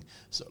leasing,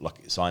 like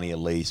signing a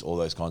lease, all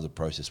those kinds of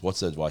process?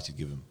 What's the advice you'd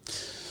give them?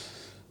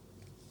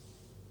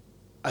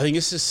 I think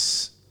it's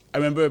just, I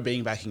remember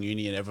being back in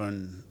uni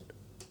and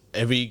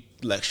every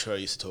lecturer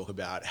used to talk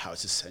about how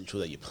it's essential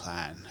that you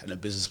plan, and a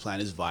business plan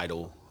is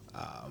vital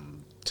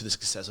to the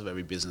success of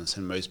every business,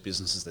 and most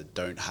businesses that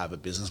don't have a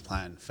business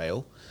plan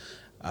fail.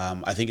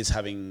 I think it's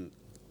having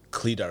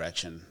clear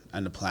direction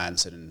and a plan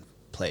set in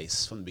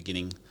place from the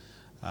beginning,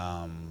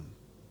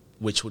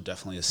 which will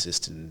definitely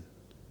assist in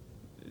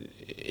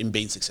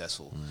being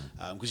successful.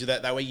 Because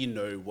that way you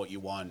know what you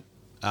want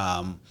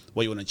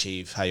to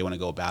achieve, how you want to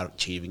go about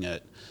achieving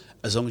it.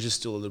 As long as you're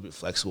still a little bit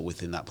flexible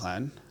within that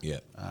plan,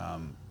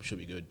 should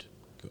be good.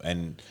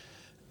 And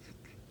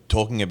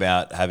talking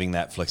about having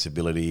that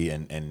flexibility,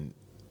 and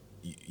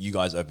you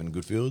guys opened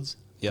Goodfields,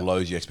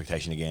 blows your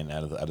expectation again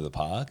out of the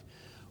park.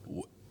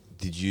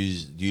 Do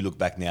you look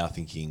back now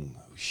thinking,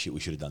 shit, we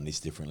should have done this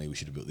differently, we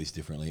should have built this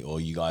differently, or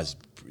you guys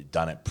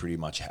done it pretty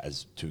much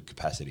as to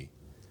capacity?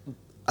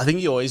 I think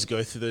you always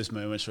go through those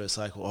moments where it's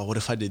like, well, what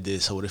if I did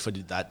this, or what if I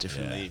did that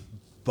differently? Yeah.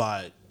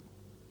 But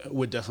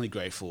we're definitely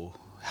grateful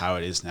how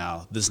it is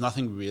now. There's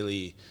nothing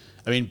really,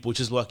 I mean,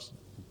 Butcher's Block,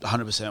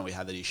 100% we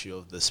had that issue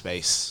of the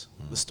space,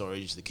 the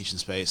storage, the kitchen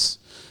space.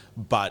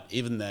 But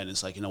even then,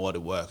 it's like, you know what,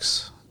 it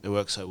works. It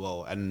works so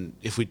well. And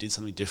if we did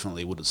something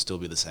differently, would it still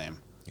be the same?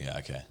 Yeah,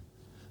 okay.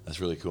 That's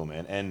really cool,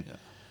 man. And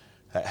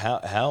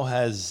how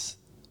has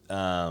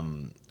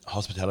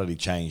hospitality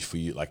changed for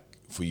you, like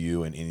for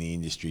you and in the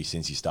industry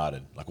since you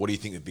started? Like, what do you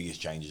think the biggest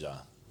changes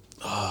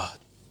are?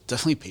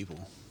 Definitely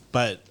people.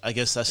 But I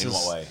guess that's in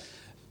just... what way?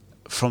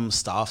 From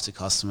staff to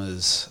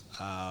customers.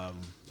 I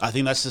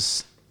think that's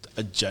just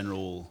a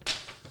general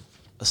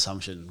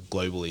assumption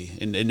globally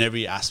in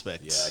every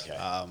aspect. Yeah,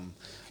 okay.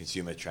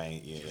 Consumer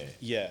training,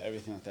 Yeah,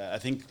 everything like that. I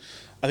think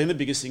the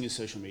biggest thing is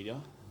social media,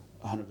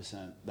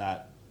 100%.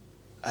 That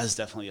has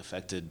definitely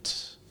affected,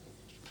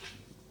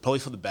 probably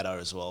for the better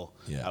as well,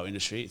 our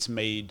industry. It's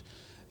made,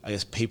 I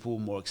guess, people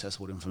more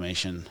accessible to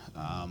information.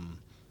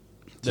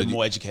 They're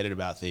more educated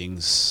about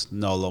things,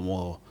 know a lot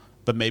more,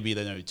 but maybe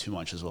they know too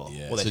much as well,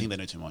 or they think they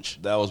know too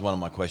much. That was one of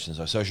my questions.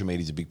 So social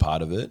media is a big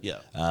part of it. Yeah.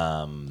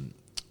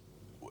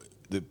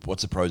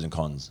 What's the pros and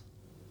cons?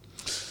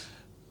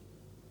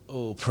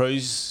 Oh,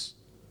 pros.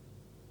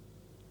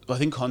 I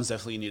think cons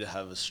definitely need to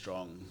have a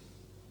strong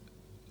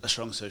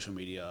social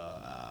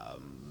media.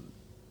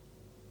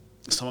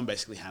 Someone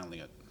basically handling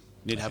it.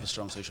 You need to have a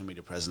strong social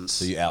media presence.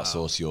 So you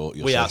outsource your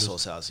we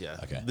socials? outsource ours, yeah.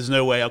 Okay. There's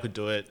no way I could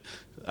do it.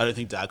 I don't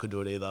think Dad could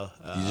do it either.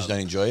 You just don't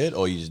enjoy it,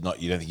 or you don't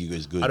think you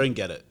guys good? I don't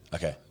get it.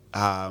 Okay.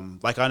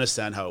 Like I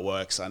understand how it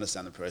works. I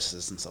understand the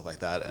processes and stuff like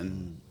that.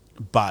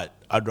 But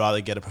I'd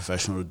rather get a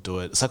professional to do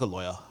it. It's like a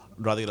lawyer.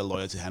 I'd rather get a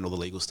lawyer to handle the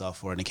legal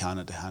stuff, or an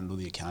accountant to handle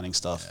the accounting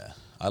stuff. Yeah.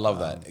 I love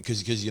that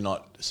because you're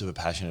not super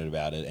passionate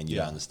about it and you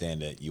don't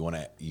understand it. You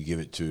give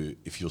it to,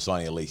 if you're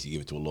signing a lease, you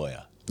give it to a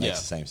lawyer.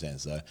 Makes the same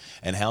sense. So,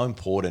 and how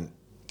important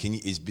can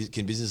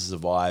businesses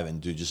survive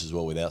and do just as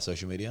well without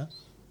social media?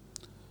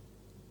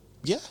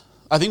 Yeah,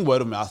 I think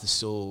word of mouth is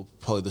still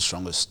probably the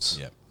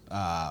strongest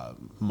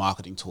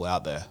marketing tool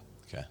out there.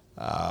 Okay.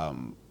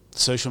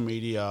 Social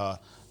media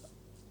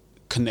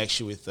connects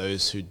you with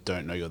those who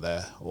don't know you're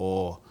there,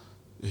 or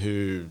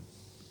who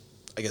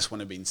I guess,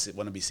 want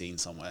to be seen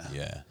somewhere.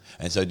 Yeah.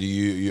 And so do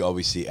you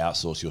obviously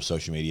outsource your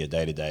social media,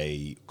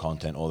 day-to-day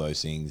content, all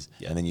those things,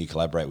 and then you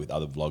collaborate with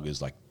other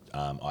vloggers like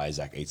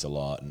Isaac Eats a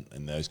Lot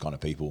and those kind of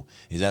people.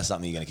 Is that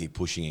something you're going to keep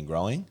pushing and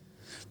growing?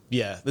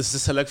 Yeah, there's a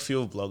select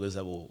few of bloggers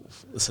that will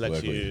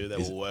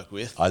work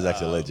with.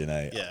 Isaac's a legend,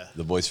 eh? Yeah.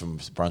 The boys from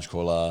Brunch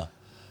Crawler.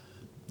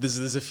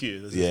 There's a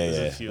few. There's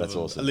a few that's of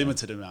them. awesome. A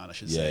limited amount, I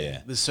should say.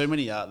 Yeah. There's so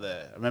many out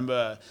there. I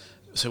remember,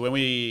 so when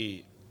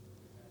we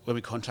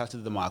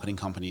contracted the marketing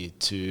company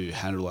to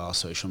handle our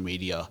social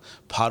media,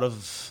 part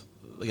of,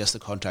 I guess, the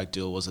contract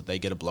deal was that they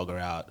get a blogger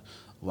out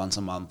once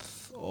a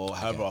month or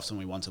however often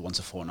we wanted, once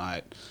a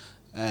fortnight,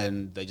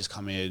 and they just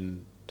come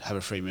in, have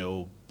a free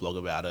meal, blog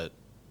about it.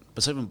 But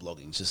it's not even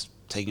blogging, it's just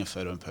taking a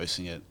photo and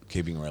posting it.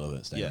 Keeping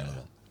relevant, staying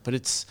relevant. But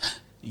it's,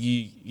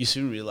 you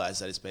soon realize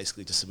that it's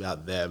basically just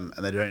about them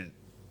and they don't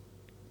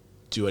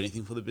do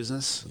anything for the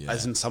business. Yeah.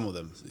 As in some of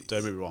them,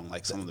 don't be wrong,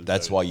 like some of them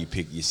That's don't. why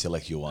you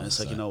select your ones. And it's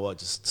like, you know what,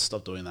 just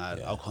stop doing that.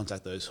 Yeah. I'll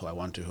contact those who I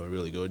want to, who are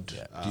really good,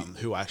 Yeah.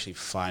 who I actually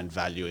find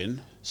value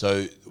in.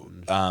 So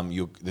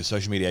the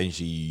social media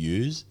agency you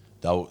use,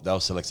 they'll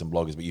select some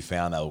bloggers, but you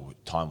found they were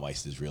time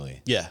wasters,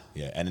 really. Yeah.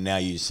 Yeah. And now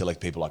you select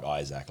people like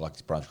Isaac,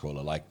 like Brunch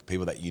Crawler, like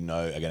people that you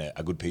know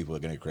are good people, are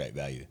going to create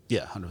value.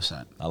 Yeah,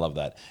 100%. I love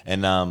that.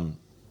 And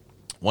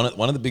one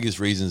of the biggest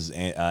reasons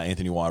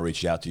Anthony, why I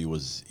reached out to you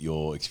was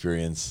your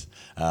experience.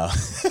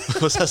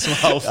 What's that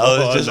smile for?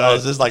 I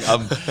was just like,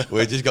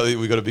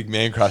 we got a big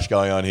man crush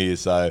going on here.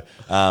 So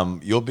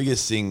your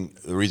biggest thing,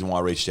 the reason why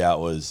I reached out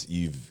was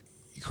you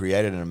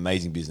created an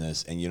amazing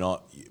business, and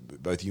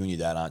both you and your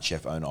dad aren't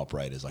chef owner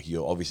operators. Like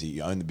you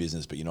own the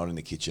business, but you're not in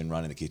the kitchen,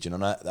 running the kitchen.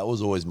 And that was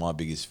always my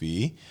biggest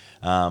fear.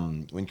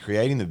 When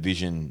creating the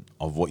vision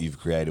of what you've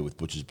created with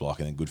Butcher's Block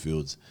and then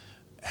Goodfields,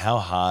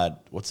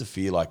 what's the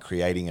fear like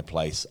creating a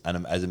place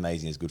as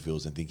amazing as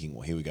Goodfields and thinking,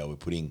 well, here we go, we're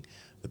putting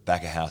the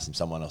back of house in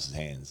someone else's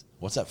hands.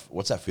 What's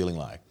that feeling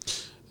like?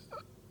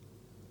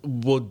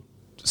 Well,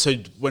 so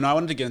when I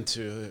wanted to get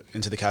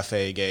into the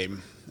cafe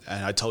game,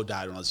 and I told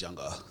Dad when I was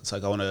younger, it's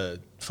like, I want to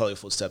follow your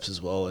footsteps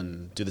as well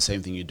and do the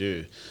same thing you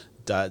do.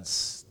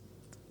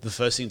 The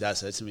first thing Dad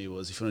said to me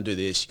was, if you want to do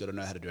this, you got to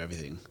know how to do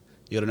everything.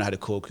 You got to know how to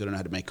cook, you got to know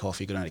how to make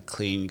coffee, you got to know how to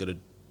clean, you got to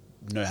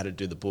know how to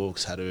do the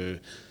books, how to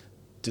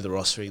do the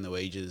rostering, the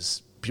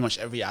wages, pretty much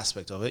every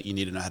aspect of it you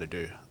need to know how to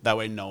do. That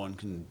way no one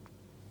can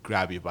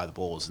grab you by the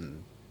balls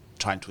and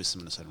try and twist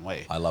them in a certain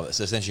way. I love it.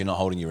 So essentially you're not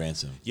holding your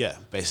ransom. Yeah,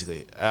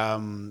 basically.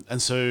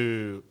 And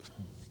so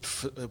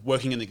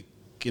working in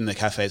the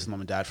cafes with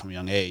Mum and Dad from a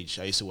young age,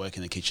 I used to work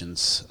in the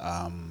kitchens.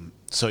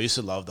 So I used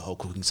to love the whole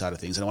cooking side of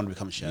things, and I wanted to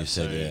become a chef. You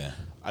said, yeah.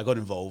 I got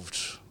involved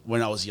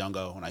when I was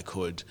younger, when I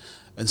could.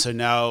 And so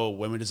now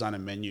when we design a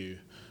menu,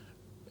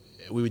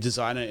 we would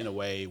design it in a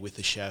way with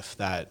the chef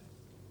that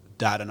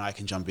Dad and I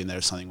can jump in there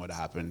if something were to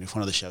happen. If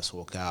one of the chefs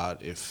walk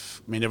out,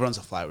 everyone's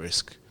a flight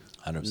risk.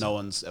 100%. No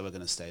one's ever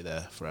going to stay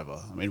there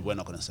forever. I mean, we're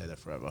not going to stay there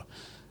forever.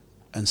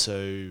 And so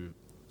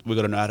we've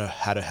got to know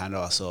how to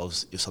handle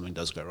ourselves if something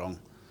does go wrong,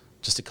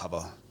 just to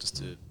cover,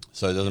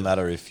 So it doesn't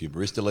matter if your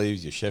barista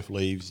leaves, your chef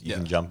leaves, you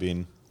can jump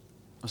in,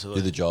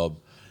 Absolutely. do the job.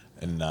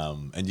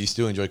 And do you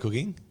still enjoy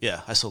cooking?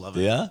 Yeah, I still love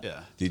it. Yeah?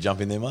 Yeah. Do you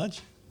jump in there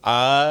much?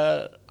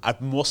 I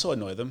more so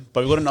annoy them,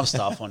 but we've got enough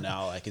staff on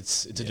now. Like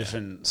it's a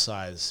different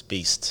size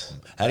beast.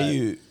 How do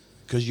you,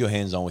 because you're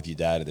hands-on with your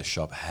dad at the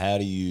shop, how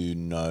do you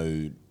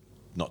know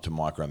not to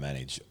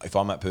micromanage? If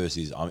I'm at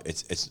Percy's,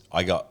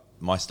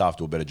 my staff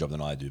do a better job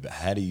than I do, but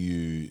how do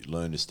you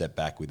learn to step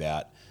back with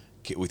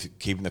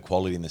keeping the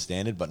quality and the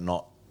standard, but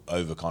not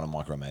over kind of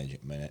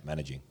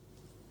micromanaging?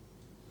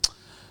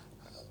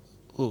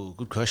 Oh,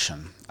 good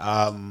question.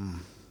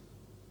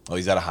 Or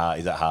is that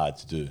hard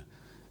to do?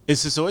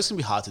 It's always going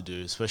to be hard to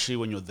do, especially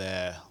when you're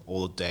there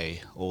all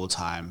day, all the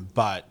time.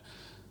 But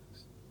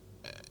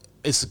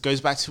it goes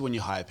back to when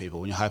you hire people.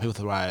 When you hire people with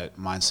the right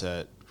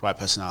mindset, right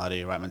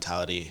personality, right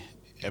mentality,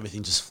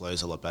 everything just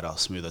flows a lot better,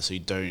 smoother. So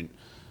you don't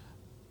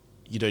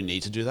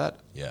need to do that.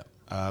 Yeah.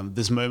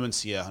 There's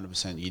moments,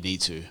 100% you need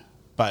to,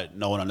 but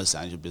no one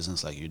understands your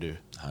business like you do.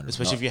 100%.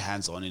 Especially if you're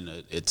hands-on in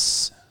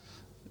it.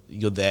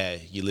 You're there,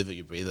 you live it,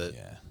 you breathe it.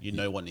 Yeah. You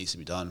know what needs to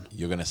be done.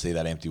 You're going to see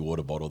that empty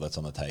water bottle that's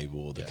on the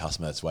table, the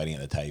customer that's waiting at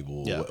the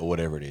table, Yeah. or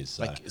whatever it is.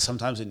 So. Like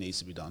sometimes it needs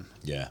to be done.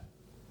 Yeah.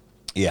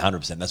 Yeah,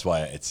 100%. That's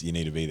why you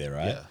need to be there,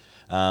 right?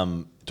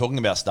 Yeah. Talking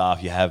about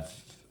staff,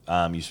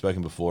 you've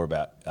spoken before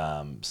about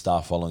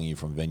staff following you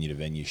from venue to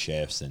venue,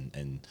 chefs,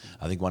 and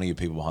I think one of your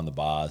people behind the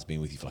bar has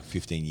been with you for like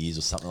 15 years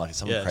or something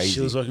crazy.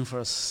 She was working for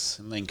us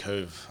in Lane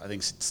Cove, I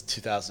think since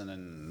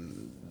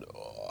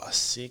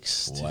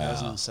 2006, Wow.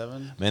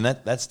 2007. Man,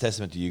 that's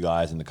testament to you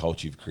guys and the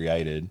culture you've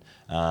created.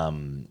 How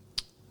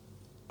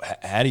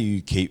do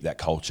you keep that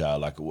culture?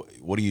 Like,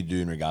 what do you do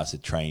in regards to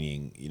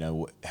training? You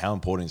know, how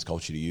important is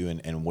culture to you,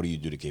 and what do you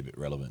do to keep it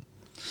relevant?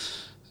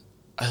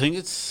 I think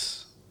we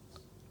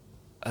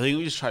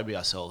just try to be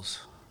ourselves.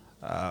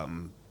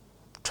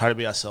 Try to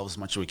be ourselves as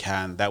much as we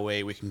can. That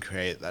way we can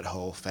create that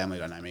whole family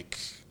dynamic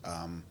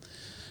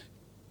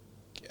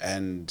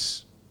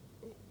and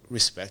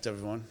respect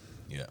everyone.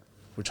 Yeah.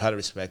 we try to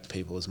respect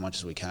people as much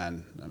as we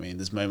can. I mean,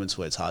 there's moments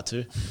where it's hard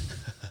to,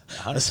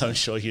 as I'm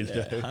sure you know.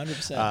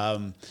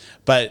 100%.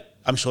 But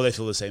I'm sure they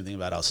feel the same thing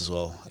about us as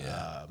well.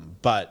 Yeah.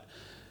 But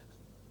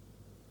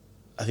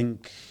I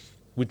think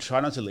we try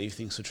not to leave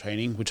things to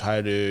training. We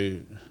try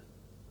to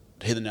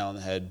hit the nail on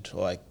the head,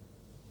 or like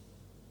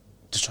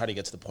just try to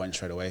get to the point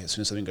straight away. As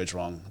soon as something goes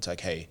wrong, it's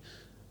like, hey,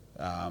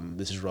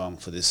 this is wrong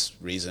for this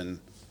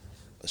reason.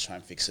 Let's try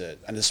and fix it,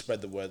 and just spread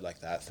the word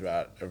like that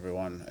throughout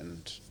everyone.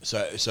 And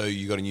So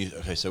you got a new.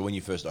 Okay, so when you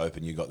first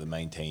opened, you got the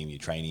main team. You're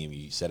training them.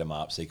 You set them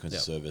up, sequence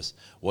of service.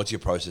 What's your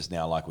process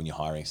now like when you're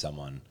hiring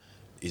someone?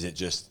 Is it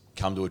just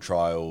come to a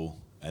trial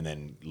and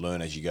then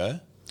learn as you go?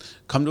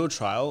 Come to a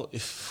trial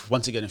if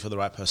once again if you're the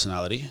right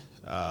personality,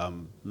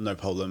 no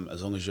problem.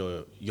 As long as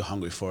you're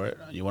hungry for it,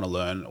 and you want to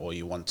learn, or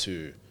you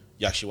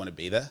actually want to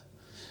be there.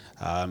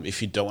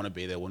 If you don't want to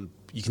be there,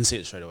 you can see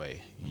it straight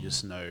away. You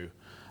just know.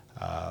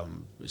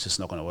 It's just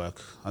not going to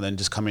work. And then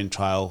just come in,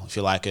 trial. If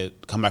you like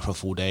it, come back for a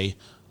full day.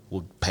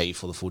 We'll pay you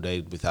for the full day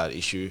without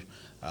issue.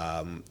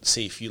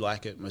 See if you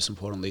like it, most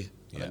importantly.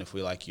 And then if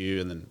we like you,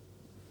 and then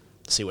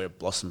see where it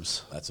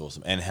blossoms. That's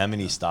awesome. And how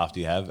many staff do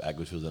you have at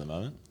Goodfields at the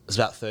moment? It's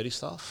about 30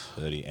 staff.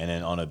 30. And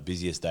then on a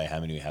busiest day, how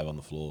many do you have on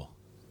the floor?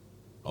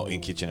 Or in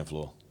kitchen and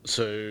floor?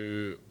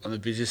 So on the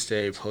busiest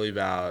day, probably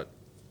about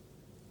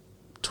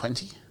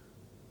 20.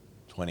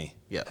 20.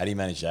 Yeah. How do you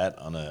manage that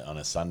on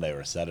a Sunday or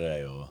a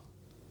Saturday or?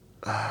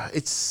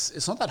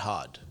 It's not that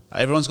hard.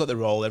 Everyone's got their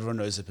role. Everyone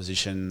knows their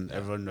position.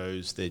 Everyone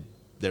knows their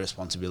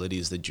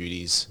responsibilities, their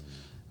duties,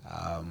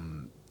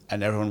 and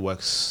everyone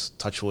works.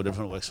 Touch wood.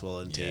 Everyone works well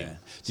in a team.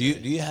 Do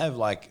you have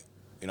like,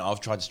 I've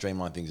tried to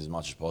streamline things as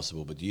much as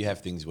possible, but do you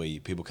have things where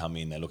people come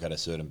in, they look at a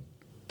certain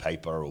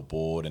paper or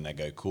board, and they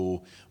go,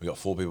 "Cool, we got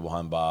 4 people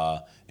behind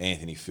bar.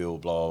 Anthony, Phil,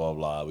 blah blah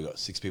blah blah. We got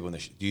 6 people in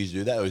the." Do you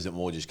do that, or is it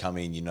more just come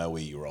in, you know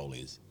where your role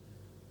is?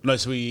 No,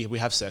 so we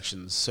have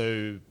sections.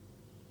 So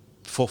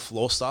for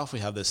floor staff, we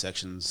have their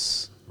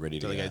sections ready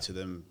to delegate to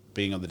them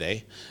beginning of the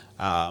day,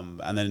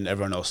 and then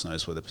everyone else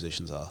knows where their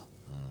positions are.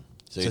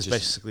 So it's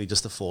basically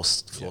just the floor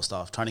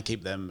staff, trying to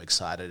keep them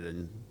excited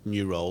and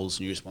new roles,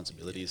 new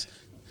responsibilities.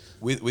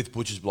 With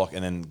Butcher's Block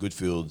and then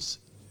Goodfields,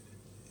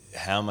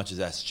 how much of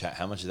that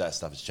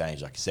stuff has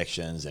changed? Like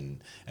sections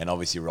and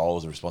obviously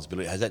roles and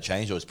responsibility. Has that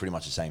changed, or is it pretty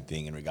much the same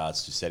thing in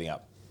regards to setting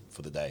up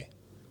for the day?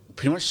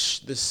 Pretty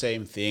much the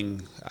same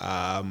thing.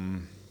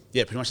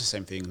 Pretty much the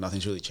same thing.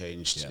 Nothing's really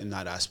changed in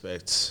that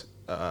aspect.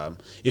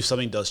 If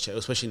something does change,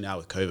 especially now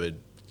with COVID,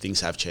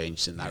 things have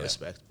changed in that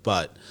respect.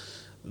 But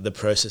the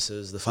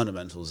processes, the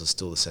fundamentals are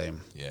still the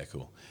same. Yeah,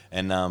 cool.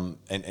 And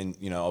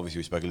obviously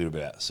we spoke a little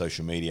bit about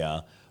social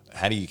media.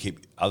 How do you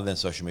keep, other than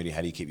social media,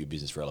 how do you keep your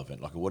business relevant?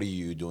 Like, what are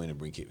you doing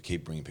to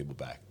keep bringing people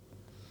back?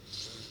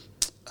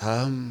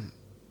 I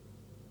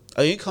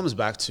think it comes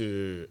back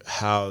to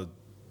how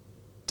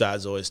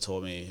Dad's always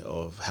taught me,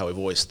 of how we've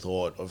always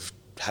thought of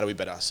how do we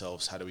better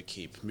ourselves, how do we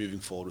keep moving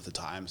forward with the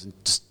times, and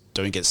just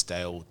don't get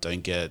stale,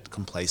 don't get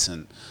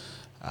complacent.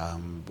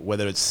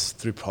 Whether it's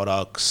through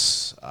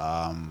products,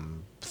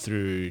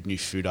 through new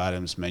food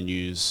items,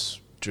 menus,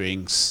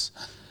 drinks,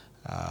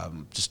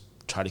 just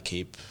try to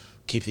keep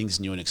things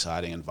new and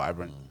exciting and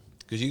vibrant.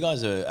 Because you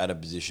guys are at a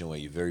position where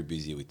you're very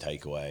busy with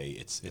takeaway.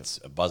 It's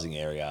a buzzing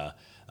area.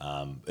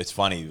 It's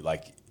funny,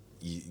 like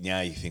now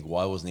you think,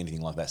 why wasn't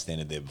anything like that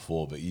standard there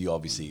before? But you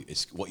obviously,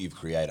 it's what you've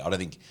created. I don't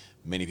think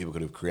many people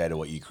could have created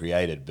what you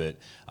created, but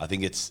I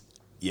think it's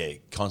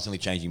constantly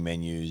changing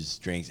menus,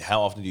 drinks.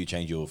 How often do you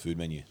change your food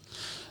menu?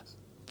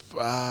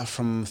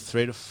 From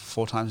 3 to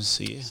 4 times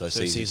a year. So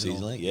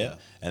seasonally, yeah.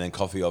 And then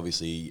coffee,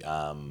 obviously,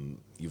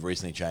 you've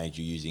recently changed.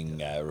 You're using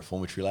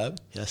Reformatory Lab.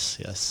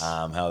 Yes.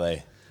 How are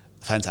they?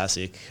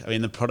 Fantastic. I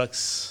mean, the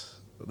products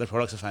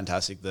are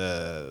fantastic.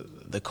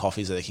 The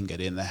coffees that they can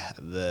get in,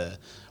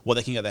 what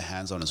they can get their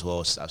hands on as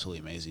well, is absolutely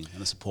amazing.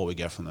 And the support we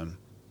get from them.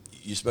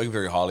 You've spoken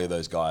very highly of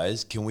those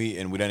guys. Can we,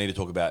 and we don't need to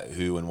talk about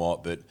who and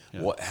what, but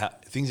how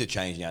things have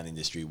changed now in the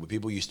industry, where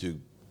people used to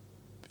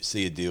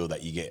see a deal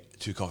that you get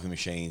 2 coffee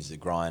machines, the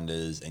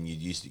grinders, and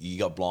you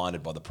got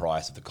blinded by the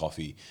price of the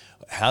coffee.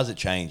 How's it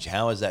changed?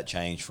 How has that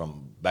changed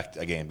from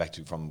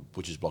from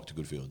Butcher's Block to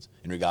Goodfields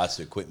in regards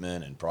to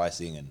equipment and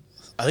pricing? And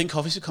I think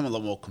coffee's become a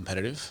lot more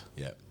competitive.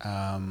 Yeah.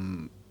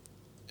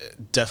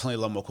 Definitely a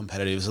lot more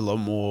competitive. There's a lot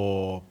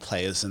more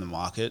players in the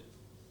market,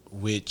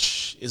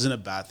 which isn't a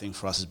bad thing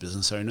for us as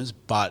business owners,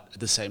 but at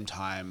the same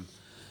time,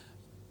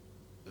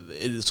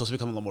 it's also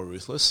become a lot more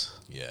ruthless.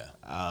 Yeah.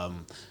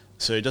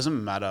 So it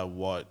doesn't matter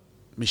what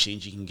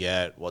machines you can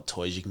get, what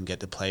toys you can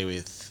get to play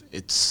with.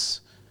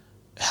 It's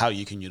how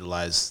you can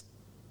utilize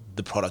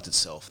the product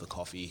itself, the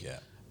coffee,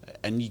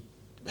 and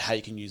how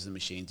you can use the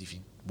machines,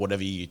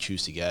 whatever you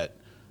choose to get,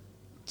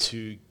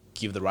 to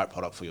give the right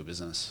product for your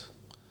business.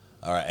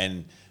 All right,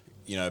 and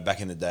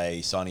back in the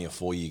day, signing a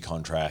 4-year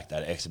contract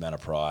at X amount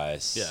of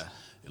price,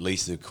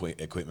 lease the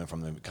equipment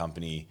from the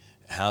company.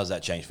 How's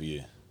that changed for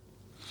you?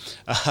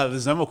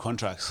 There's no more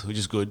contracts, which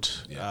is good.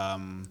 Yeah.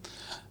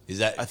 Is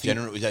that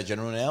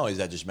general now, or is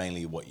that just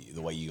mainly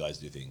the way you guys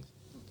do things?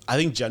 I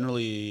think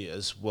generally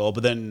as well,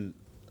 but then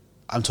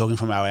I'm talking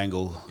from our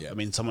angle. Yeah. I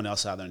mean, someone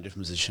else out there in a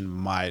different position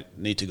might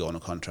need to go on a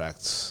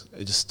contract.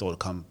 It just all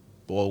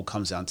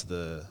comes down to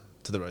the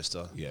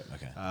roster. Yeah.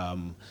 Okay.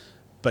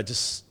 But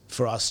just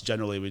for us,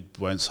 generally, we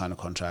won't sign a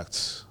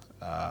contract.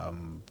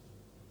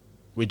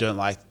 We don't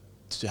like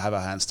to have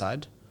our hands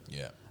tied.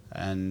 Yeah.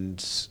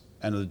 And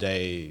end of the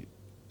day,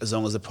 as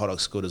long as the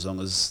product's good, as long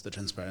as the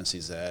transparency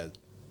is there,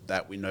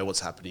 that we know what's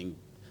happening,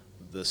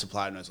 the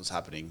supplier knows what's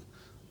happening,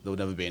 there will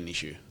never be an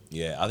issue.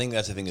 Yeah, I think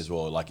that's the thing as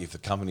well. Like, if the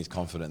company's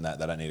confident that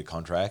they don't need a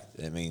contract,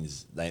 it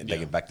means they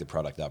can back the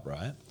product up,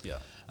 right? Yeah.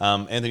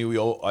 Anthony,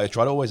 I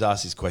try to always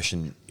ask this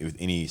question with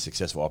any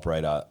successful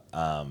operator: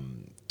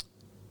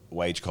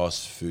 wage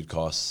costs, food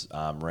costs,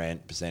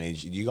 rent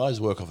percentage. Do you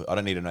guys work off? I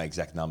don't need to know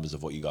exact numbers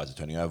of what you guys are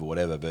turning over,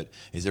 whatever. But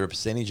is there a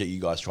percentage that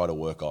you guys try to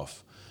work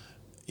off?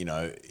 You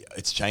know,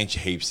 it's changed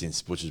heaps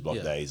since Butcher's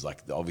Block days.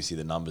 Like, obviously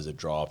the numbers have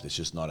dropped. It's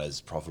just not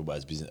as profitable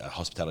as business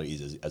hospitality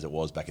is as it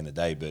was back in the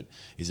day. But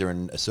is there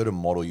a sort of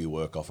model you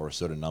work off or a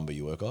sort of number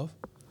you work off?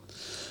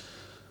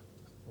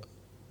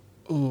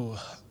 Ooh,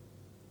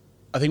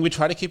 I think we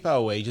try to keep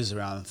our wages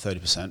around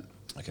 30%.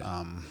 Okay.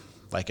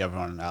 Like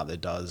everyone out there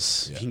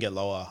does. Yeah. You can get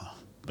lower.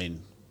 I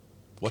mean,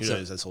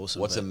 that's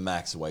awesome. What's a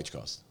max wage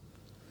cost?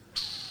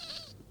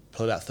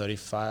 Probably about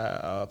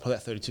 35. Probably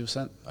about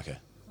 32%. Okay.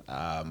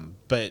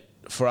 But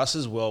for us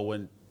as well,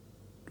 when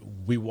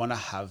we want to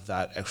have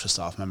that extra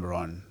staff member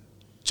on,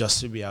 just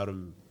to be able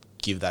to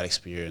give that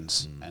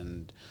experience.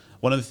 And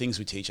one of the things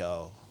we teach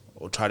or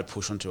try to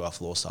push onto our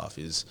floor staff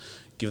is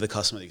give the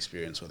customer the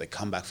experience where they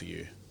come back for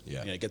you.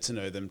 Yeah. You know, get to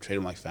know them, treat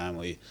them like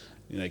family.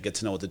 You know, get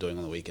to know what they're doing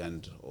on the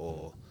weekend,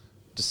 or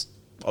just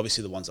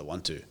obviously the ones that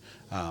want to,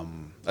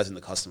 as in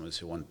the customers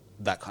who want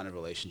that kind of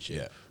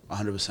relationship.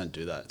 100%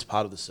 do that. It's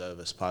part of the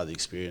service, part of the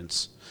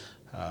experience.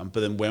 But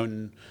then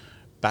when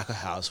back a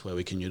house where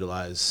we can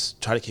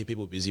try to keep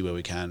people busy where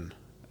we can,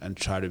 and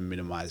try to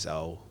minimize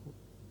our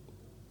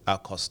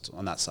cost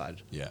on that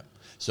side. Yeah.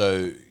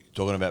 So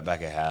talking about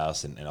back of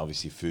house and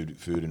obviously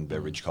food and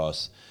beverage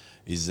costs,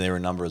 is there a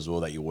number as well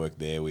that you work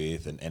there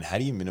with? And how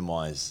do you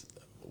minimize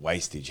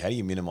wastage? How do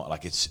you minimize,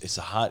 like, it's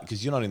a hard,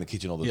 because you're not in the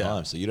kitchen all the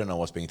time, so you don't know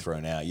what's being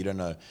thrown out. You don't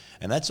know.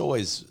 And that's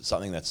always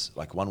something that's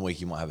like, one week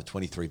you might have a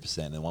 23%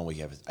 and one week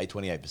you have a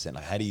 28%.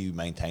 Like, how do you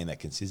maintain that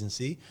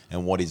consistency?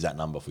 And what is that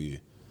number for you?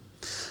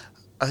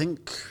 I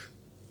think,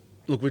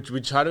 look, we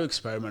try to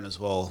experiment as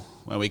well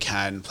when we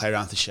can, play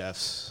around with the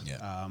chefs,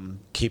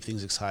 keep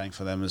things exciting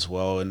for them as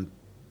well, and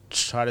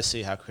try to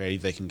see how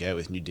creative they can get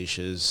with new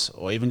dishes,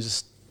 or even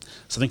just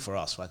something for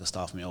us, like a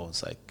staff meal.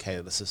 It's like, hey,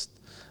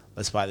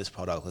 let's buy this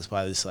product, let's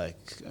buy this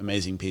like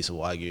amazing piece of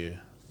Wagyu,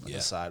 like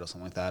a side or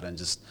something like that, and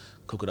just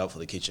cook it up for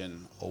the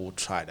kitchen, or we'll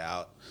try it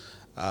out.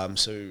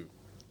 So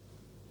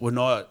we're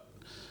not,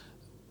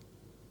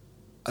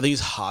 I think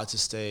it's hard to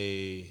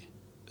stay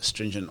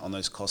stringent on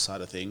those cost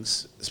side of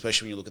things,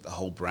 especially when you look at the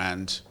whole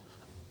brand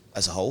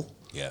as a whole.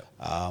 Yeah.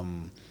 I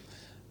don't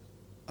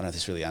know if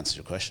this really answers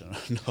your question.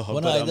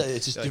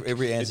 It's just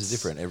every answer is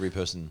different. Every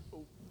person.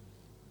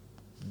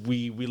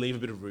 We leave a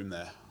bit of room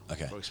there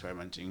Okay. for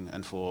experimenting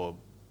and for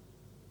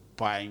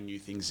buying new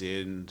things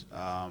in.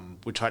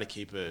 We try to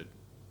keep it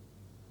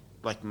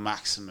like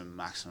maximum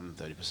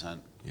 30%.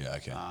 Yeah.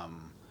 Okay.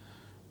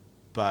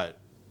 But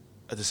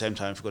at the same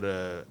time, if we've got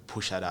to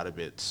push that out a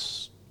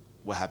bit,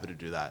 we're happy to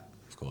do that.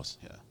 Of course.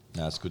 Yeah.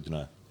 No, it's good to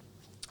know.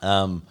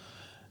 And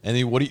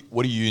then what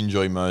do you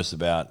enjoy most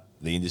about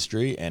the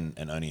industry and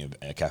owning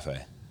a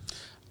cafe?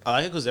 I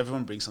like it because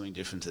everyone brings something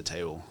different to the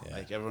table. Yeah.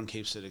 Like, everyone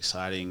keeps it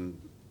exciting,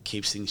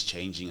 keeps things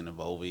changing and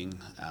evolving.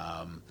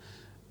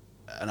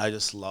 And I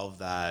just love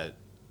that.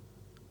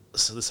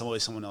 So there's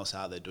always someone else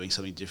out there doing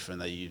something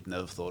different that you've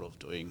never thought of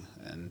doing.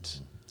 And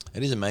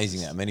It is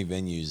amazing that many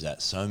venues,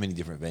 that so many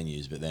different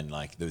venues, but then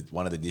like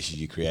one of the dishes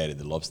you created,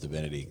 the lobster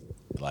Benedict,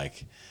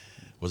 like,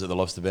 was it the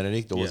lobster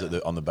Benedict or was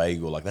it on the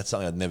bagel? Like, that's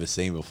something I'd never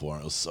seen before,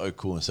 and it was so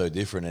cool and so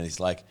different. And it's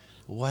like,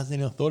 well, why hasn't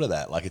anyone thought of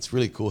that? Like, it's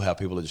really cool how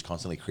people are just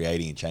constantly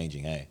creating and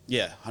changing, hey?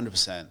 yeah,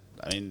 100%.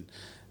 I mean,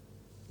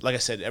 like I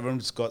said,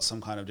 everyone's got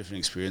some kind of different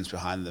experience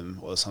behind them,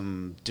 or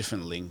some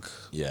different link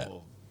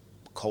or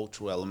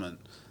cultural element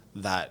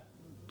that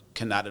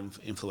can add an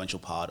influential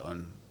part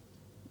on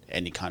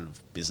any kind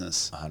of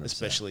business, 100%.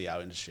 Especially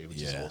our industry,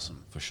 which is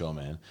awesome. For sure,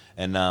 man.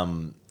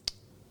 And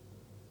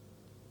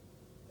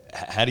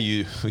how do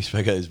you, we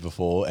spoke about this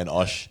before, and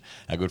Osh,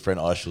 our good friend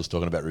Osh, was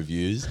talking about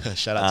reviews.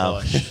 Shout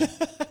out to Osh.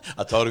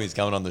 I told him he's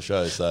coming on the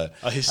show, so.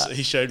 He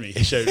showed me.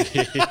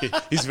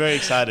 He's very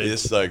excited.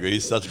 He's so good.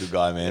 He's such a good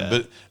guy, man. Yeah.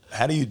 But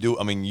how do you do,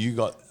 I mean, you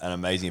got an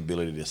amazing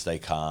ability to stay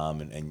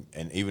calm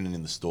and even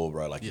in the store,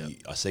 bro, like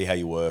I see how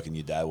you work and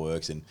your dad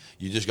works, and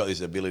you just got this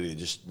ability to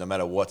just, no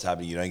matter what's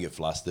happening, you don't get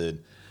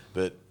flustered.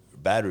 But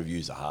bad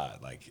reviews are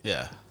hard. Like,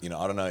 you know,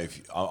 I don't know if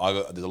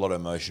there's a lot of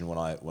emotion when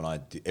I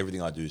do,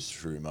 everything I do is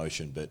through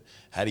emotion. But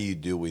how do you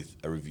deal with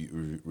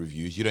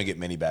reviews? You don't get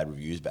many bad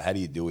reviews, but how do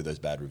you deal with those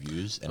bad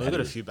reviews? And I've got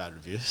a few bad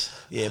reviews.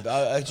 Yeah,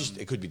 but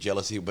it could be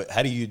jealousy. But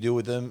how do you deal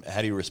with them? How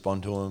do you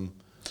respond to them?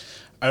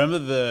 I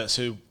remember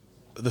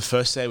the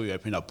first day we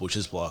opened up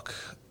Butcher's Block,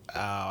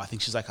 I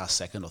think she's like our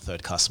second or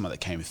third customer that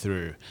came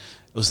through.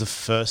 It was the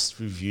first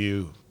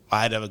review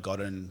I had ever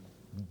gotten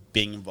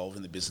being involved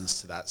in the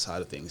business to that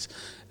side of things.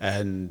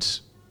 And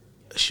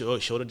she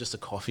ordered just a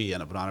coffee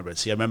and a banana bread.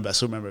 See, I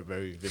still remember it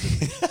very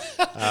vividly.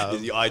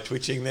 Is your eye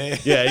twitching there?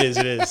 Yeah, it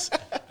is.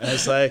 And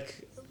it's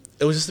like,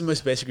 it was just the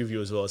most basic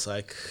review as well. It's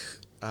like,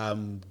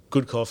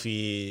 good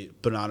coffee,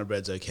 banana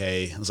bread's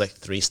okay. It was like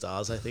 3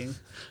 stars, I think.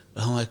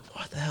 And I'm like,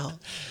 what the hell?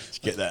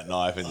 Just get that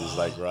knife and just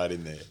like right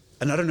in there.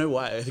 And I don't know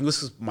why. I think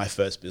this was my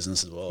first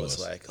business as well. It's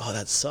like, oh,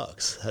 that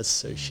sucks. That's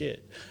so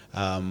shit.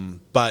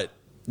 But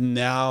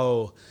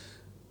now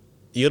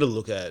you got to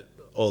look at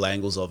all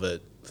angles of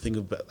it. Think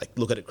about, like,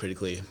 look at it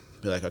critically.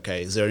 Be like,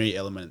 okay, is there any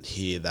element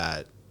here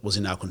that was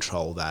in our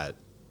control that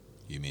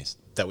you missed,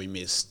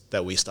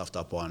 that we stuffed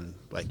up on?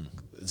 Like,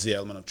 is the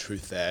element of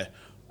truth there?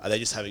 Are they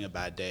just having a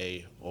bad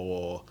day,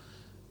 or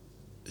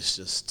it's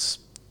just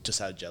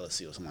out of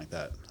jealousy or something like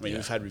that? I mean,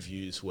 we've had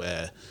reviews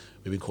where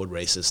we've been called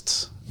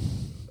racist,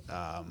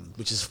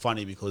 which is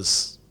funny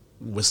because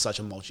we're such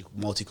a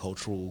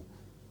multicultural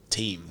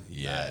team.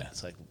 Yeah,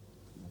 it's like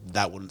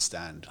that wouldn't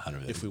stand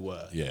 100%. if we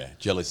were. Yeah,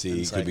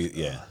 jealousy could be.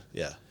 Yeah,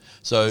 yeah.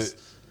 So,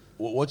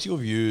 what's your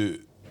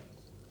view?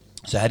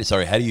 So, how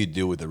do you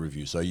deal with a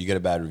review? So, you get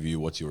a bad review.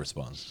 What's your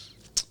response?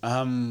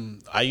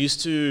 I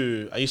used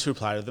to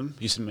reply to them.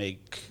 Used to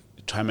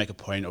try and make a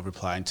point of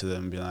replying to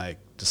them, being like,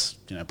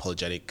 just,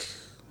 apologetic.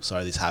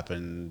 Sorry, this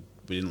happened.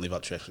 We didn't live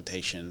up to your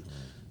expectation.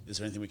 Is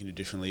there anything we can do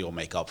differently or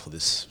make up for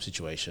this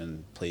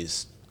situation?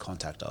 Please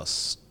contact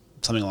us.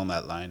 Something along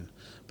that line.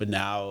 But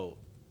now,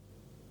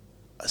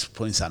 it's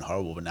probably sound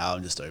horrible, but now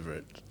I'm just over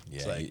it. Yeah,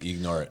 it's like, you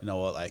ignore it. You know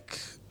what? Like,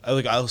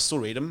 I'll still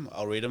read them.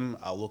 I'll read them.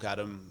 I'll look at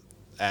them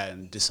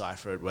and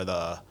decipher it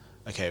whether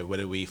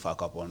we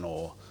fuck up on,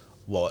 or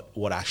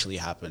what actually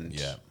happened.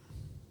 Yeah.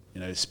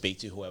 Speak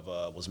to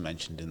whoever was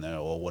mentioned in there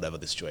or whatever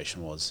the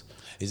situation was.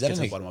 Is that get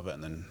to the bottom of it,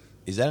 and then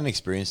is that an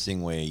experience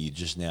thing where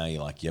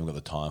you're like, you haven't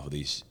got the time for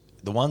these,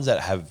 the ones that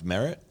have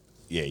merit?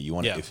 Yeah, you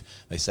want if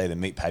they say the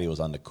meat patty was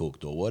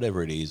undercooked or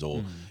whatever it is,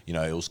 or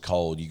it was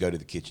cold, you go to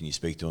the kitchen, you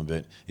speak to them.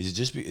 But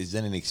is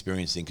that an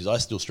experience thing? Because I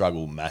still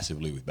struggle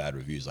massively with bad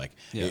reviews. Like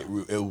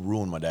it'll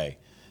ruin my day.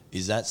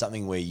 Is that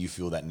something where you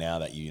feel that now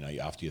that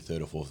after your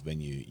third or fourth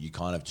venue, you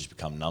kind of just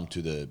become numb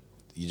to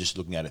you're just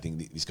looking at it,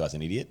 think this guy's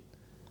an idiot?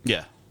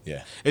 Yeah.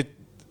 It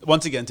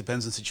once again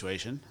depends on the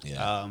situation.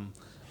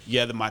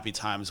 There might be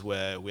times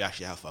where we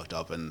actually have fucked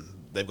up and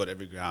they've got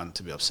every ground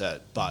to be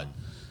upset, but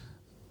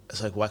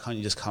it's like, why can't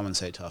you just come and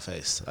say it to our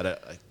face? I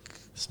don't like.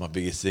 It's my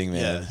biggest thing,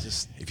 man. Yeah,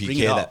 just if you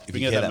care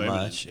that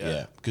much,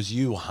 yeah, because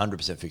you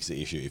 100% fix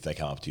the issue if they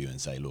come up to you and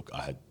say, "Look,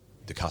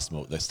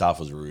 the staff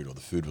was rude or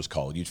the food was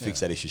cold." You'd fix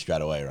that issue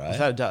straight away, right?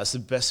 Without a doubt, it's the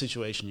best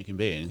situation you can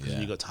be in because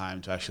you've got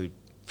time to actually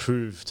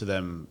prove to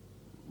them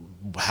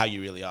how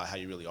you really are, how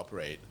you really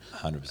operate.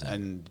 100%.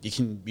 And you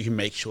can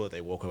make sure that they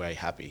walk away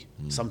happy.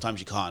 Sometimes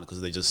you can't because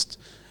they're just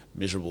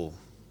miserable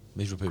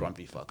people,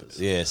 grumpy fuckers.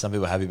 Yeah, some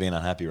people are happy being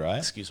unhappy, right?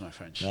 Excuse my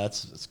French. No,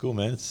 it's cool,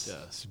 man.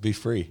 It's be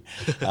free.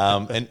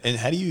 And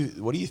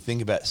what do you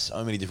think about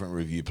so many different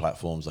review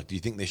platforms? Like, do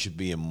you think there should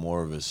be a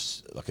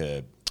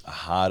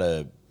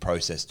harder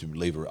process to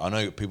leave I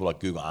know people like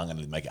Google aren't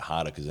going to make it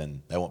harder because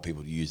then they want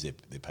people to use their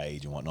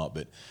page and whatnot.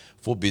 But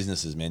for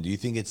businesses, man, do you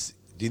think this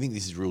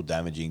is real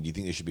damaging? Do you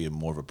think there should be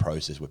more of a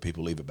process where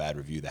people leave a bad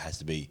review? There has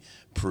to be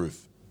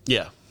proof.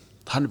 Yeah,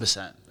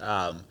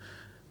 100%.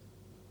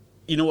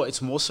 You know what?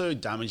 It's more so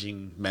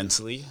damaging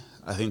mentally,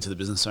 I think, to the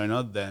business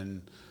owner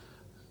than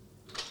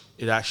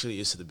it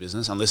actually is to the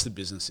business, unless the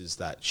business is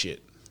that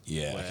shit.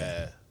 Yeah,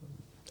 where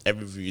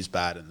every review is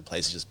bad and the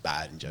place is just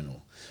bad in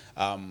general.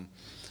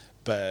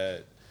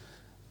 But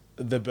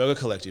the Burger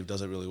Collective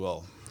does it really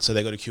well. So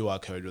they got a QR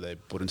code where they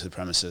put into the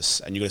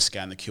premises, and you got to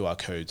scan the QR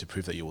code to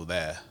prove that you were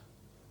there,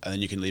 and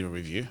then you can leave a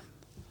review.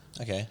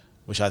 Okay.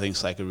 Which I think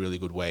is like a really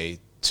good way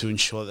to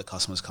ensure that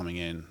customers coming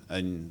in,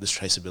 and there's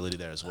traceability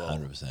there as well.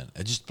 100%.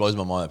 It just blows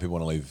my mind that people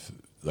want to leave,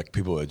 like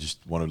people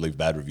just want to leave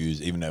bad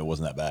reviews, even though it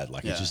wasn't that bad.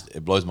 Like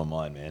it blows my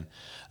mind, man.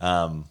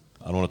 I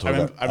don't want to talk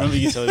about. I remember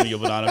you telling me your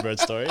banana bread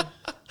story.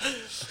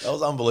 That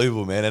was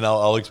unbelievable, man. And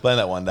I'll explain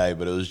that one day.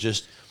 But it was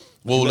just.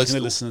 Well, the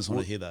listeners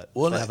want to hear that.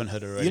 Well, they haven't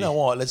heard it already. You know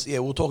what?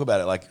 We'll talk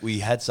about it. Like, we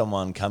had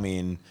someone come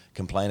in,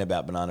 complain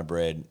about banana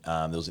bread.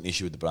 There was an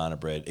issue with the banana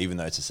bread, even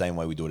though it's the same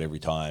way we do it every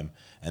time.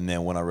 And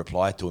then when I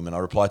replied to him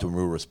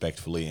real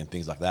respectfully and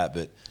things like that.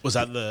 But was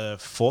that the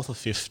 4th or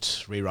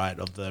 5th rewrite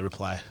of the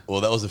reply?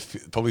 Well, that was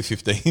probably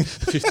 15th.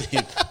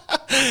 15th.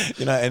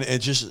 And it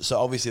just, so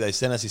obviously they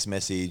sent us this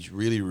message,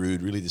 really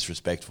rude, really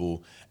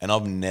disrespectful, and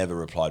I've never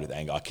replied with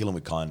anger. I kill them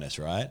with kindness,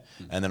 right?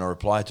 And then I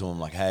replied to him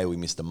like, hey, we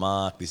missed the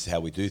mark, this is how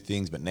we do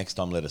things, but next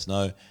time let us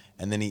know.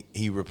 And then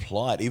he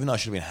replied, even though I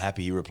should have been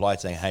happy, he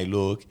replied saying, hey,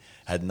 look,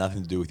 had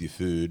nothing to do with your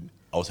food,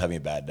 I was having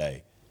a bad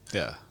day.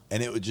 Yeah.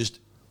 And it was just,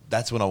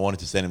 that's when I wanted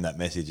to send him that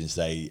message and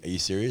say, are you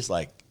serious?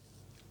 Like,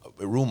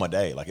 it ruined my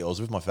day. Like, I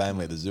was with my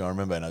family at the zoo, I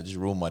remember, and I just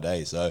ruined my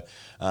day. So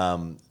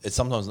it's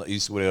sometimes not, you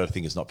just got to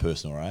think it's not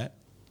personal, right?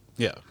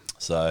 Yeah.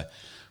 So,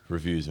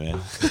 reviews, man.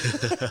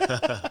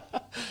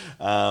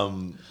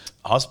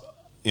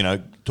 you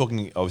know,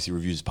 talking obviously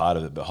reviews is part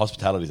of it, but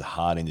hospitality is a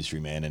hard industry,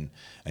 man,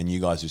 and you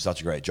guys do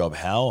such a great job.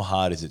 How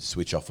hard is it to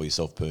switch off for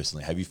yourself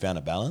personally? Have you found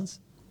a balance?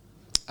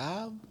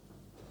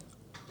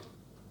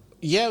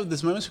 Yeah,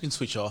 there's moments we can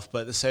switch off,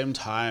 but at the same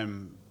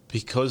time,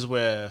 because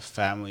we're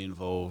family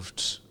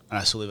involved, and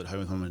I still live at home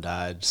with mum and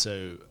dad,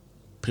 so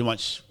pretty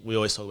much we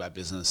always talk about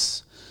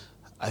business.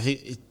 I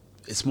think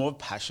it's more of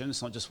passion.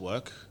 It's not just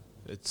work.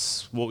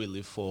 It's what we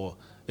live for.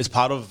 It's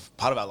part of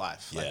our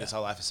life. Like, it's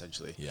our life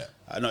essentially. Yeah.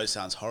 I know it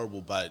sounds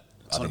horrible, but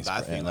it's not a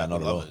bad thing. Like,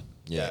 not at all.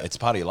 Yeah, it's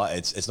part of your life.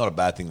 It's not a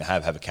bad thing to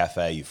have a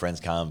cafe. Your friends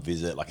come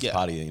visit. Like, it's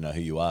part of you know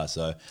who you are.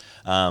 So,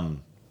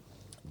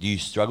 do you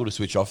struggle to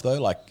switch off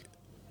though? Like,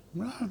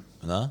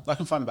 no. I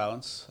can find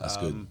balance. That's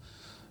good.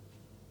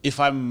 If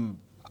I think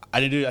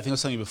I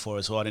was telling you before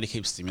as well. I need to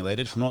keep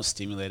stimulated. If I'm not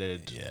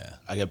stimulated,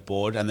 I get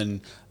bored, and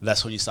then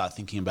that's when you start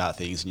thinking about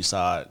things, and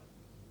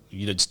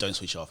you just don't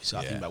switch off. You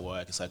start thinking about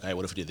work. It's like, hey,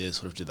 what if we do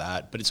this? What if we do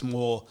that? But it's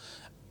more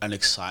an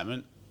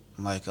excitement.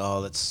 I'm like,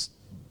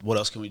 what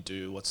else can we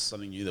do? What's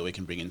something new that we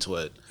can bring into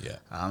it?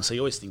 Yeah. So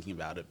you're always thinking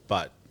about it.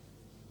 But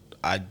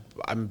I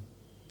think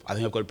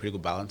I've got a pretty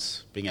good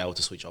balance, being able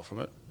to switch off from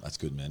it. That's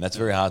good, man. That's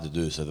very hard to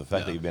do. So the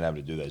fact that you've been able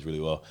to do that is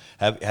really well.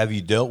 Have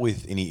you dealt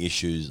with any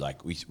issues?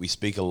 Like we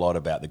speak a lot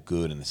about the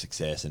good and the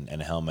success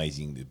and how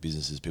amazing the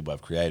businesses people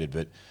have created,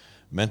 but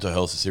mental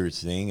health is a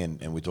serious thing,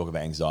 and we talk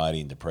about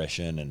anxiety and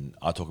depression, and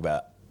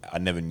I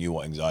never knew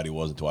what anxiety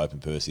was until I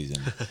opened Percy's,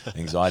 and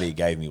anxiety it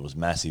gave me was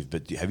massive.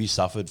 But have you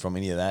suffered from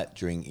any of that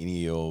during any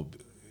of your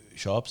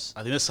shops?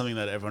 I think that's something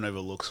that everyone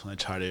overlooks when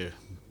they try to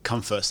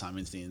come first time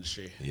into the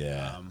industry.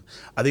 Yeah.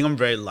 I think I'm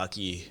very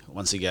lucky,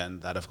 once again,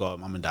 that I've got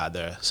mum and dad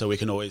there, so we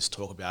can always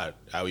talk about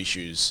our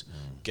issues,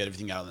 get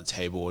everything out on the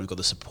table, and we've got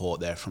the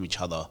support there from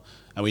each other.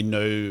 And we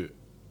know,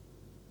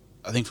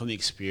 I think from the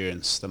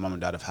experience that mum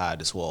and dad have had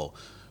as well,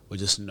 we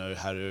just know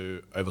how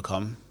to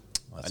overcome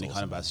any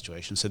kind of bad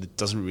situation. So it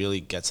doesn't really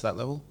get to that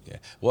level. Yeah.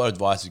 What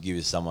advice would you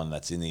give to someone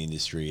that's in the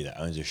industry,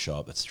 that owns a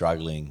shop, that's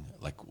struggling?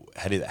 Like,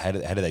 how do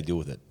they deal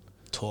with it?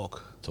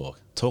 Talk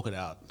it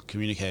out,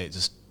 communicate,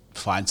 just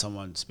find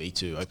someone to speak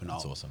to, open up.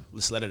 That's awesome.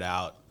 Just let it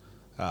out.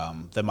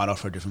 They might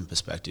offer a different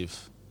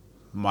perspective,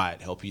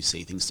 might help you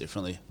see things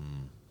differently.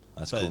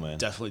 That's cool, man.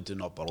 Definitely do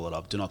not bottle it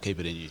up. Do not keep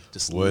it in you.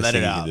 Just Worst let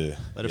it out.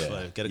 Let it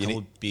flow. Get a couple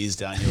of beers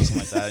down here or something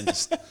like that and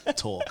just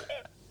talk.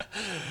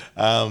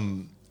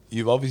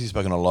 You've obviously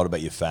spoken a lot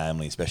about your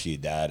family, especially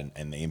your dad,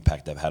 and the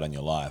impact they've had on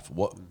your life.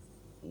 What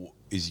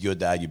is your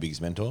dad your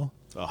biggest mentor?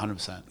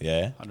 100%.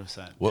 Yeah?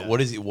 100%.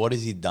 What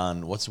has he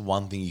done? What's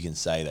one thing you can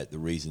say that the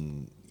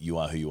reason you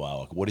are who you are?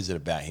 Like, what is it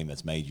about him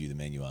that's made you the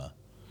man you are?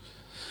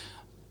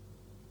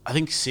 I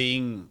think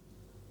seeing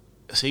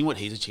what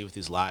he's achieved with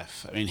his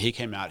life. I mean, he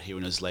came out here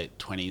in his late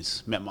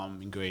 20s, met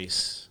mum in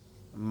Greece.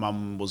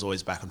 Mum was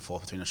always back and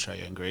forth between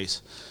Australia and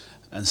Greece.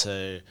 And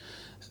so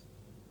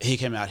he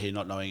came out here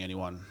not knowing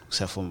anyone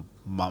except for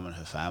mum and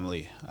her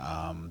family.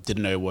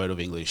 Didn't know a word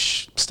of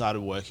English. Started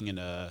working in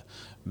a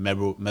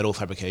metal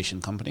fabrication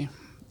company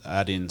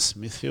out in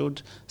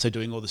Smithfield. So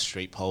doing all the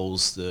street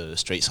poles, the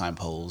street sign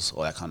poles,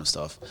 all that kind of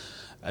stuff.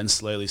 And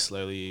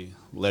slowly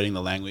learning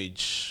the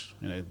language,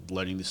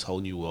 learning this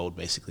whole new world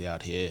basically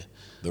out here.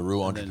 The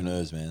real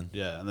entrepreneurs, man.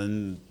 Yeah, and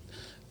then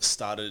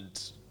started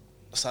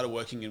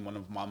working in one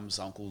of mum's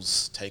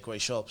uncle's takeaway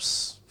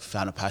shops,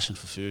 found a passion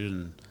for food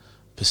and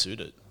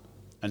pursued it.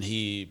 And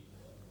he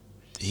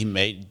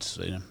made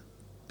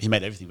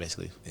everything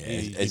basically.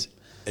 Yeah,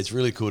 it's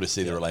really cool to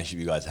see the relationship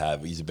you guys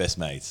have. He's the best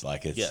mates.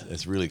 Like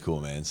it's really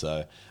cool, man.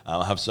 So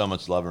I have so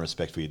much love and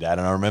respect for your dad.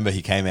 And I remember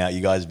he came out.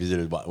 You guys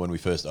visited when we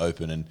first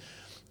opened, and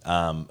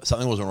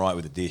something wasn't right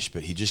with the dish.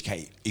 But he just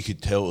came. You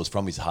could tell it was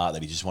from his heart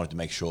that he just wanted to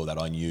make sure that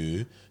I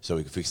knew so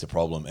we could fix the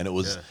problem. And it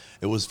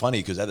was funny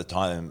because at the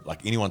time,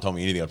 like anyone told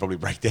me anything, I'd probably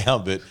break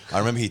down. But I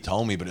remember he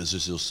told me, but there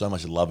was so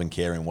much love and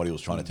care in what he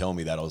was trying to tell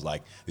me that I was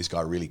like, this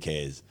guy really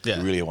cares. Yeah.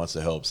 He really wants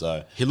to help.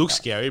 So he looks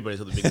scary, but he's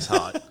got the biggest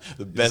heart.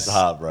 The best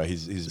heart, bro.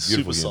 He's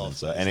beautiful soft.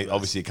 So, and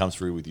obviously it comes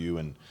through with you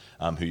and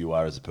who you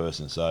are as a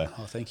person. So,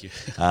 thank you,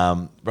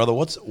 brother.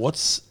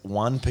 What's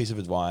one piece of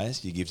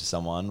advice you give to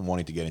someone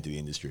wanting to get into the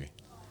industry?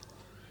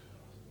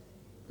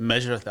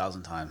 Measure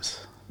 1,000 times.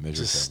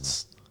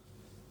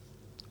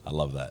 I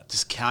love that.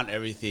 Just count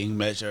everything,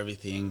 measure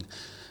everything.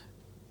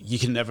 You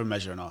can never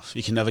measure enough.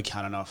 You can never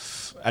count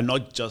enough. And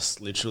not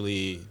just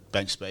literally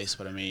bench space,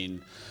 but I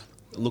mean,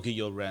 look at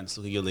your rents,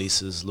 look at your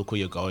leases, look where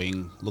you're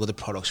going, look at the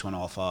products you want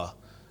to offer.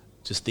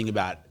 Just think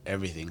about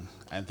everything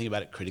and think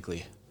about it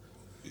critically.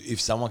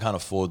 If someone can't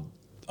afford,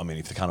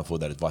 if they can't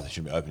afford that advice, they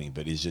shouldn't be opening,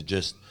 but is it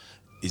just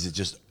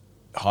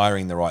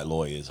hiring the right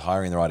lawyers,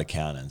 hiring the right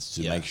accountants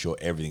to make sure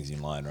everything's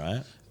in line,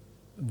 right?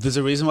 There's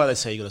a reason why they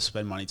say you got to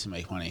spend money to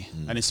make money,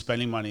 and it's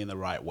spending money in the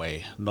right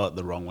way, not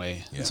the wrong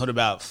way. Yeah. It's not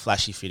about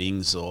flashy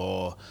fittings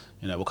or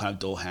what kind of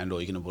door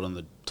handle you're going to put on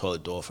the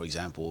toilet door, for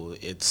example.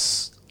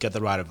 It's get the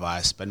right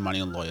advice, spend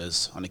money on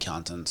lawyers, on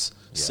accountants,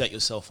 set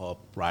yourself up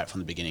right from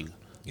the beginning.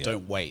 Yeah.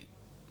 Don't wait,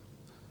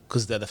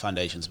 because they're the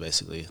foundations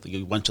basically.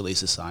 Once your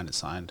lease is signed, it's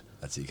signed.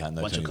 That's it. You can't.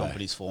 Once your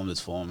company's formed,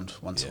 it's formed.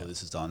 Once all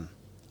this is done.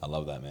 I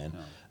love that,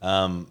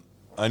 man.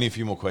 Only a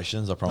few more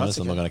questions, I promise.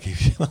 That's I'm okay. not going to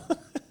keep you.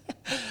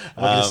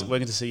 We're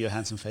going to see your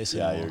handsome face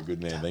Yeah, anymore. you're a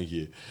good man. Thank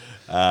you.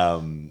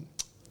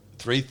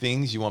 3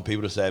 things you want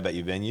people to say about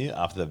your venue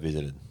after they've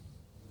visited.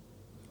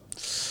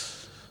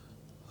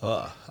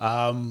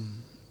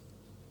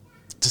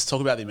 Just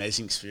talk about the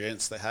amazing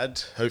experience they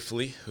had,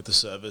 hopefully, with the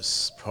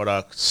service,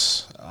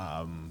 products,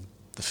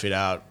 the fit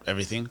out,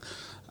 everything.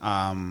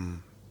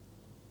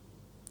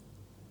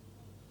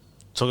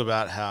 Talk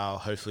about how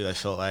hopefully they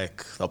felt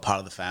like they're part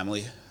of the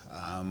family,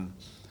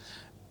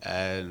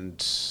 and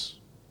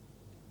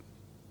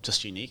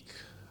just unique,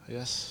 I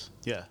guess.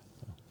 Yeah.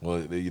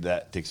 Well,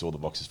 that ticks all the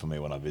boxes for me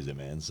when I visit,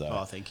 man. So,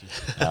 Oh, thank you.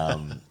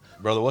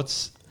 brother,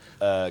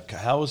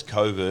 how was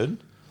COVID?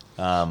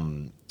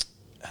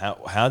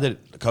 How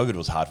did COVID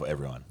was hard for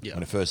everyone Yeah.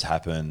 when it first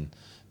happened.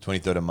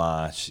 23rd of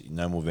March,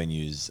 no more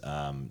venues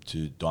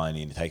to dine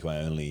in,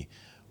 takeaway only.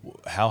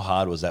 How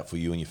hard was that for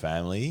you and your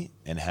family,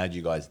 and how did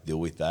you guys deal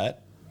with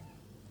that?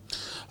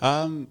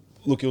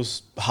 Look, it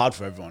was hard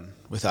for everyone,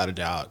 without a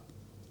doubt.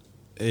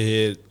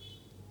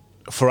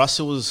 For us,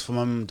 it was for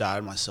mum, dad,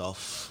 and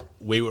myself.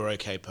 We were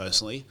okay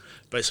personally,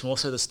 but it's more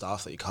so the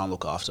staff that you can't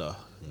look after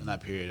in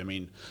that period. I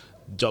mean,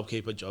 job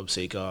keeper, job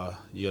seeker,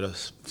 you got to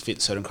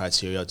fit certain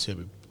criteria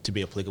to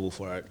be applicable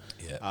for it.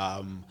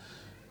 Yeah.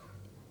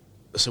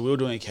 So we were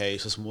doing okay.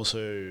 It's just more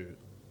so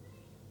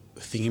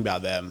thinking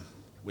about them,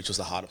 which was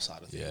the harder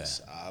side of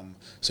things.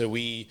 So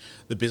the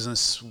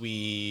business,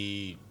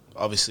 we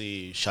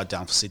obviously shut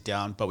down for sit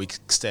down, but we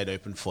stayed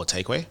open for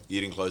takeaway.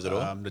 You didn't close at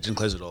all? They didn't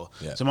close at all.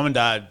 Yeah. So mum and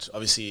dad,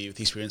 obviously, with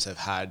the experience they've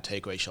had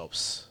takeaway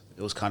shops,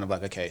 it was kind of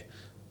like, okay,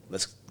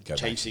 let's Go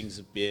change back. things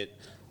a bit.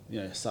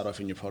 Start off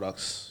in your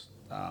products.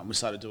 We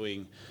started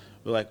doing.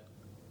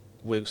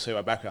 So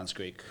our background's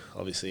Greek,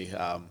 obviously.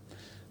 So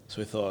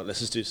we thought, let's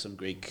just do some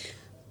Greek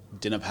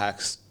dinner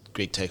packs,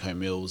 Greek take-home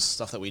meals,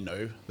 stuff that we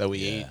know that we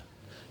eat.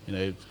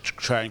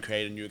 Try and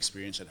create a new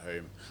experience at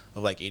home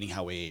of like eating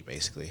how we eat,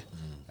 basically.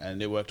 And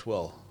it worked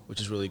well,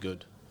 which is really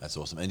good. That's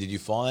awesome. And did you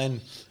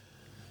find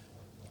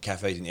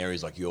cafes in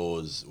areas like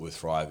yours were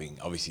thriving?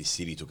 Obviously,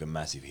 city took a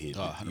massive hit.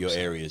 Oh, Your 100%.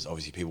 areas,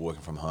 obviously, people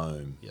working from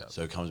home. Yeah.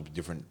 So it comes with a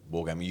different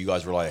ballgame. You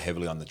guys rely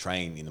heavily on the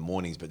train in the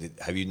mornings, but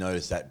have you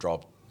noticed that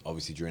drop,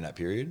 obviously, during that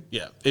period?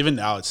 Yeah, even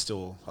now it's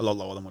still a lot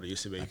lower than what it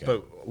used to be. Okay.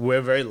 But we're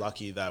very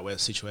lucky that we're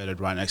situated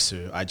right next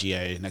to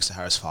IGA, next to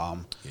Harris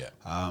Farm. Yeah.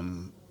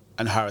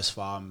 And Harris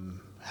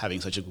Farm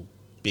having such a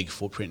big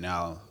footprint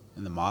now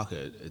in the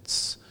market,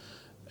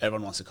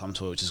 everyone wants to come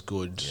to it, which is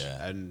good.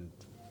 Yeah. And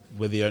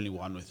we're the only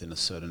one within a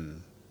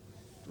certain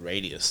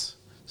radius.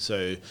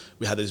 So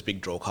we had those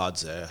big draw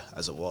cards there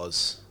as it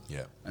was.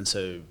 Yeah. And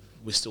so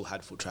we still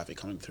had foot traffic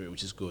coming through,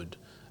 which is good.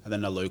 And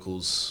then our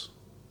locals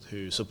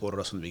who supported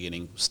us from the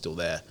beginning still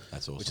there.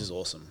 That's awesome. Which is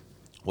awesome.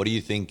 What do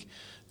you think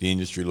the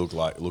industry looks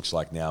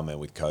like now, man,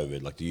 with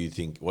COVID? Like, do you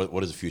think, what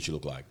does the future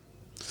look like?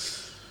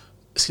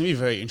 It's going to be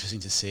very interesting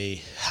to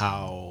see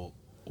how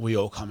we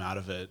all come out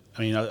of it.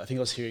 I mean, I think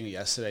I was hearing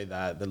yesterday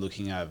that they're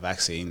looking at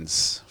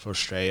vaccines for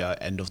Australia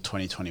end of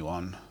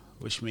 2021,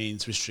 which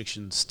means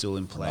restrictions still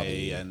in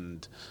play year.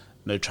 and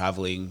no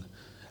travelling.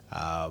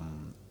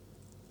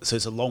 So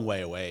it's a long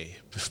way away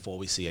before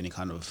we see any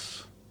kind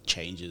of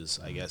changes,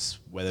 I guess,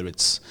 whether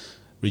it's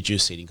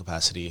reduced seating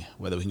capacity,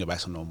 whether we can go back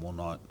to normal or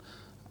not,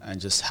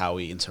 and just how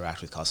we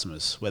interact with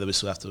customers, whether we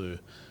still have to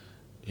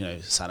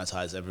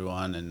sanitize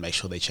everyone and make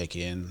sure they check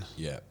in.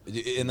 Yeah.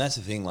 And that's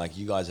the thing, like,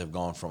 you guys have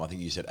gone from, I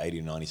think you said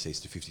 80 to 90 seats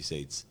to 50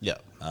 seats. Yeah.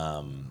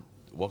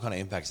 What kind of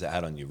impacts that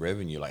had on your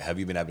revenue? Like, have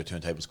you been able to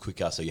turn tables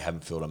quicker so you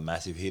haven't felt a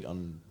massive hit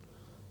on?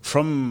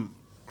 From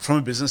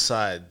a business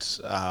side,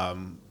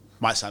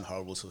 might sound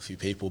horrible to a few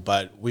people,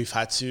 but we've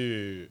had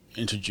to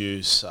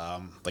introduce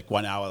like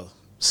 1 hour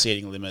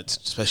seating limits,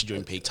 especially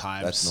during peak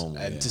times. That's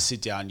normal, and yeah. to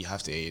sit down, you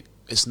have to eat.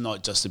 It's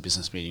not just a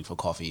business meeting for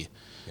coffee.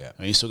 Yeah.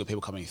 I mean, you still got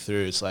people coming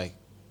through. It's like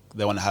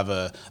they want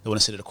to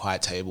sit at a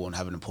quiet table and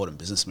have an important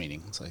business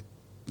meeting. It's like,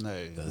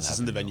 no, this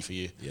isn't the venue for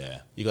you.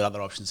 Yeah. You got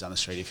other options down the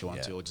street if you want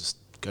Yeah. to, or just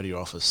go to your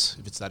office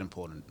if it's that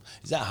important.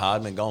 Is that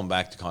hard, man? Going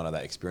back to kind of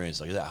that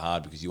experience, like, is that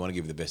hard because you want to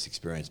give the best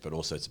experience, but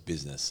also it's a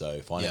business, so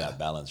finding Yeah. that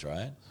balance,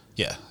 right?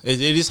 Yeah, it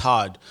is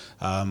hard,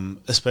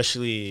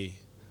 especially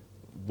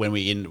when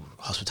we're in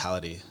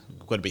hospitality.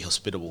 We've got to be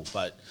hospitable,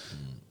 but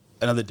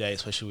another day,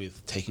 especially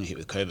with taking a hit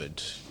with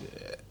COVID,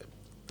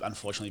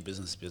 unfortunately,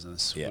 business is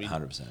business. Yeah, We-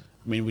 100%.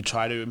 I mean, we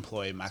try to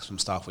employ maximum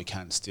staff we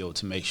can still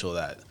to make sure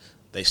that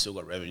they still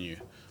got revenue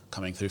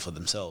coming through for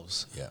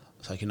themselves. Yeah.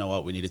 It's like, you know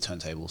what, we need to turn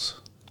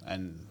tables.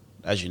 And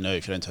as you know,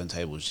 if you don't turn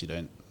tables, you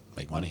don't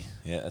make money.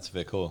 Yeah, that's a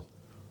fair call.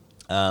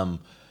 We've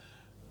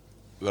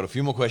got a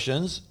few more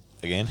questions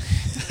again.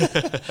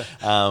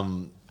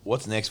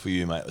 What's next for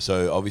you, mate?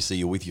 So obviously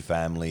you're with your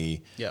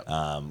family. Yep.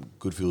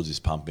 Goodfields is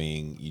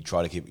pumping. You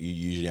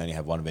usually only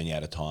have one venue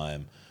at a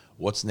time.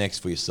 What's next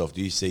for yourself?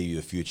 Do you see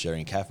the future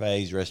in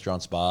cafes,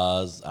 restaurants,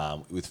 bars,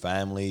 with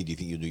family? Do you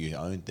think you'll do your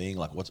own thing?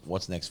 Like,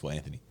 what's next for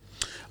Anthony?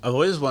 I've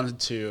always wanted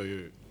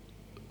to.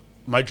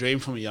 My dream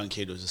from a young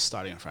kid was just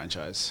starting a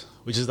franchise,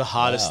 which is the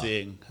hardest Wow.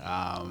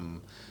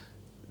 thing.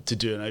 to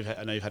do. And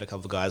I know you've had a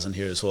couple of guys on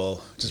here as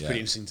well. Just pretty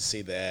interesting to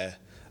see their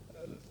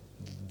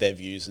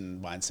views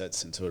and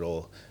mindsets into it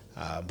all.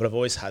 But I've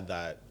always had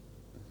that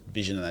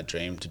vision and that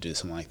dream to do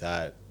something like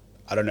that.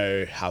 I don't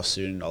know how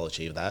soon I'll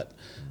achieve that,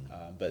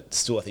 but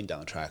still I think down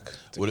the track.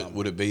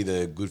 Would it be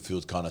the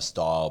Goodfields kind of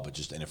style, but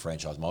just in a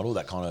franchise model?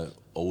 That kind of,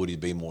 or would it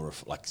be more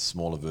of like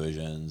smaller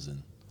versions?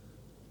 And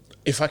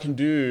if I can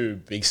do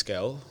big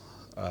scale,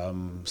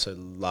 so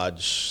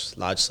large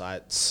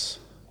sites,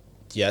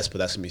 yes, but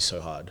that's gonna be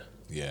so hard.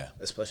 Yeah,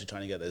 especially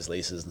trying to get those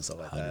leases and stuff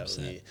like 100%.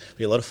 that. It'd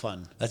be a lot of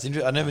fun. That's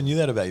interesting. I never knew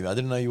that about you. I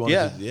didn't know you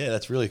wanted to. Yeah,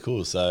 that's really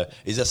cool. So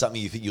is that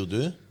something you think you'll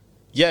do?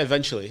 Yeah,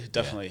 eventually,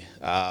 definitely.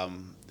 Yeah.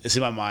 It's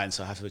in my mind,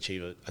 so I have to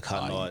achieve it. I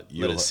can't let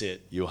it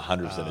sit. You'll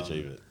 100%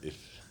 achieve it.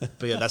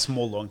 But yeah, that's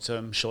more long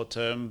term. Short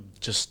term,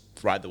 just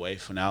ride the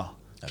wave for now.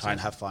 Try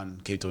and have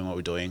fun. Keep doing what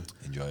we're doing.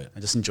 Enjoy it.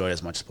 And just enjoy it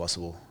as much as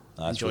possible.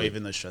 Enjoy really,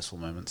 even those stressful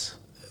moments.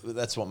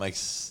 That's what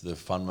makes the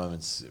fun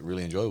moments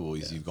really enjoyable.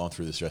 Is you've gone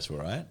through the stressful,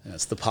 right? Yeah,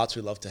 it's the parts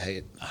we love to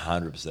hate.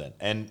 100%.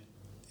 And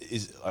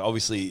is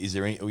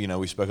there any?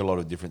 We spoke a lot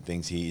of different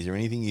things here. Is there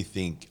anything you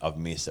think I've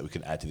missed that we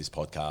could add to this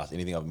podcast?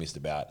 Anything I've missed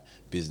about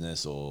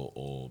business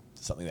or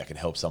something that can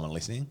help someone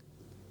listening?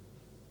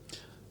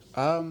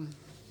 Not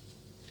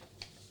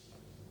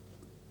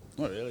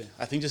really.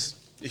 I think just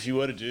if you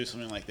were to do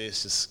something like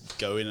this, just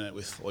go in it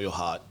with all your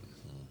heart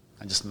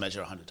and just measure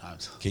 100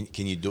 times.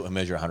 Can you do a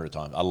measure 100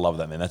 times? I love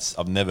that, man.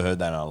 I've never heard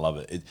that and I love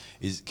it.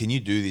 Can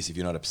you do this if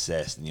you're not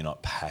obsessed and you're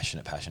not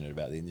passionate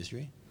about the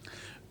industry?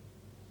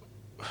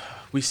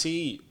 We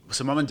see,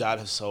 so mum and dad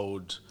have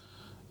sold,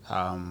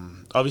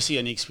 obviously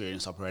any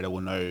experienced operator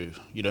will know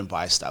you don't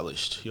buy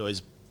established. You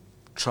always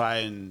try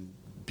and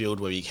build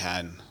where you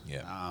can.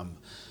 Yeah.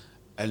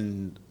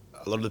 And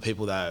a lot of the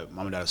people that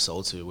mum and dad have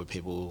sold to were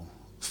people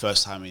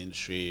first time in the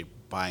industry,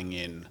 buying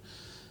in,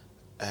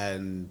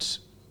 and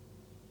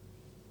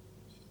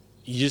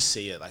you just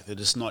see it, like they're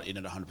just not in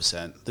it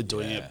 100%. They're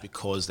doing it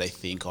because they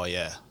think, oh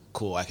yeah,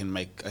 cool, I can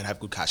have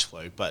good cash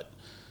flow, but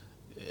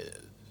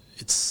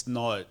it's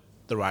not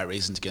the right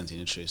reason to get into the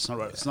industry. It's not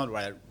right.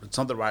 It's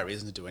not the right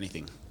reason to do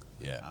anything.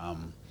 Yeah.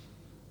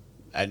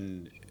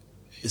 And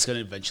it's going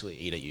to eventually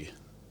eat at you.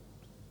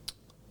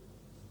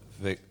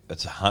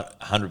 That's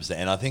 100%.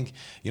 And I think,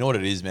 you know what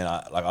it is, man?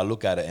 I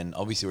look at it, and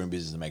obviously we're in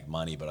business to make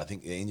money, but I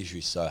think the industry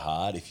is so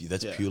hard. If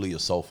that's purely your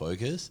sole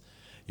focus,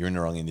 you're in the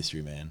wrong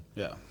industry, man.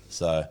 Yeah.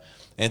 So,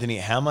 Anthony,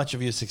 how much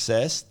of your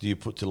success do you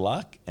put to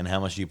luck, and how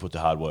much do you put to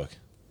hard work?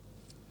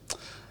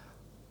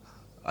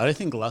 I don't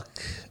think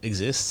luck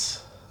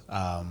exists.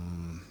 I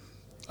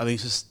think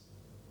it's just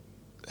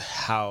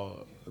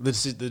how the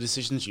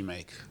decisions you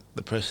make,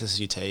 the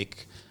processes you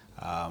take,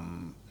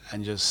 and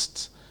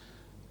just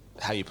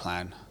how you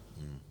plan.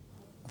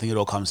 I think it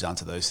all comes down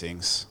to those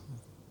things.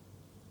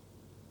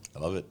 I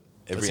love it.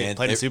 Plain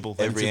and simple.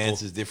 Every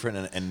answer is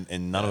different,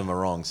 and none of them are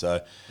wrong.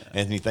 So,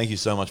 Anthony, thank you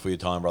so much for your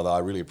time, brother. I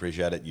really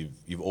appreciate it.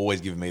 You've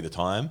always given me the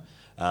time,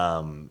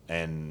 and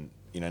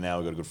now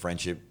we've got a good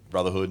friendship,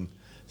 brotherhood.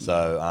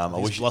 So I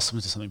wish blossom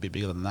into something a bit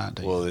bigger than that.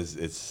 Well,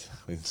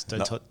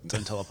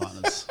 don't tell our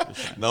partners.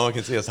 No one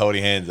can see us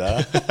holding hands,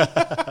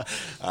 huh?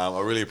 I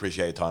really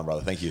appreciate your time,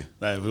 brother. Thank you.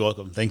 No, you're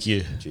welcome. Thank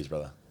you. Cheers,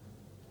 brother.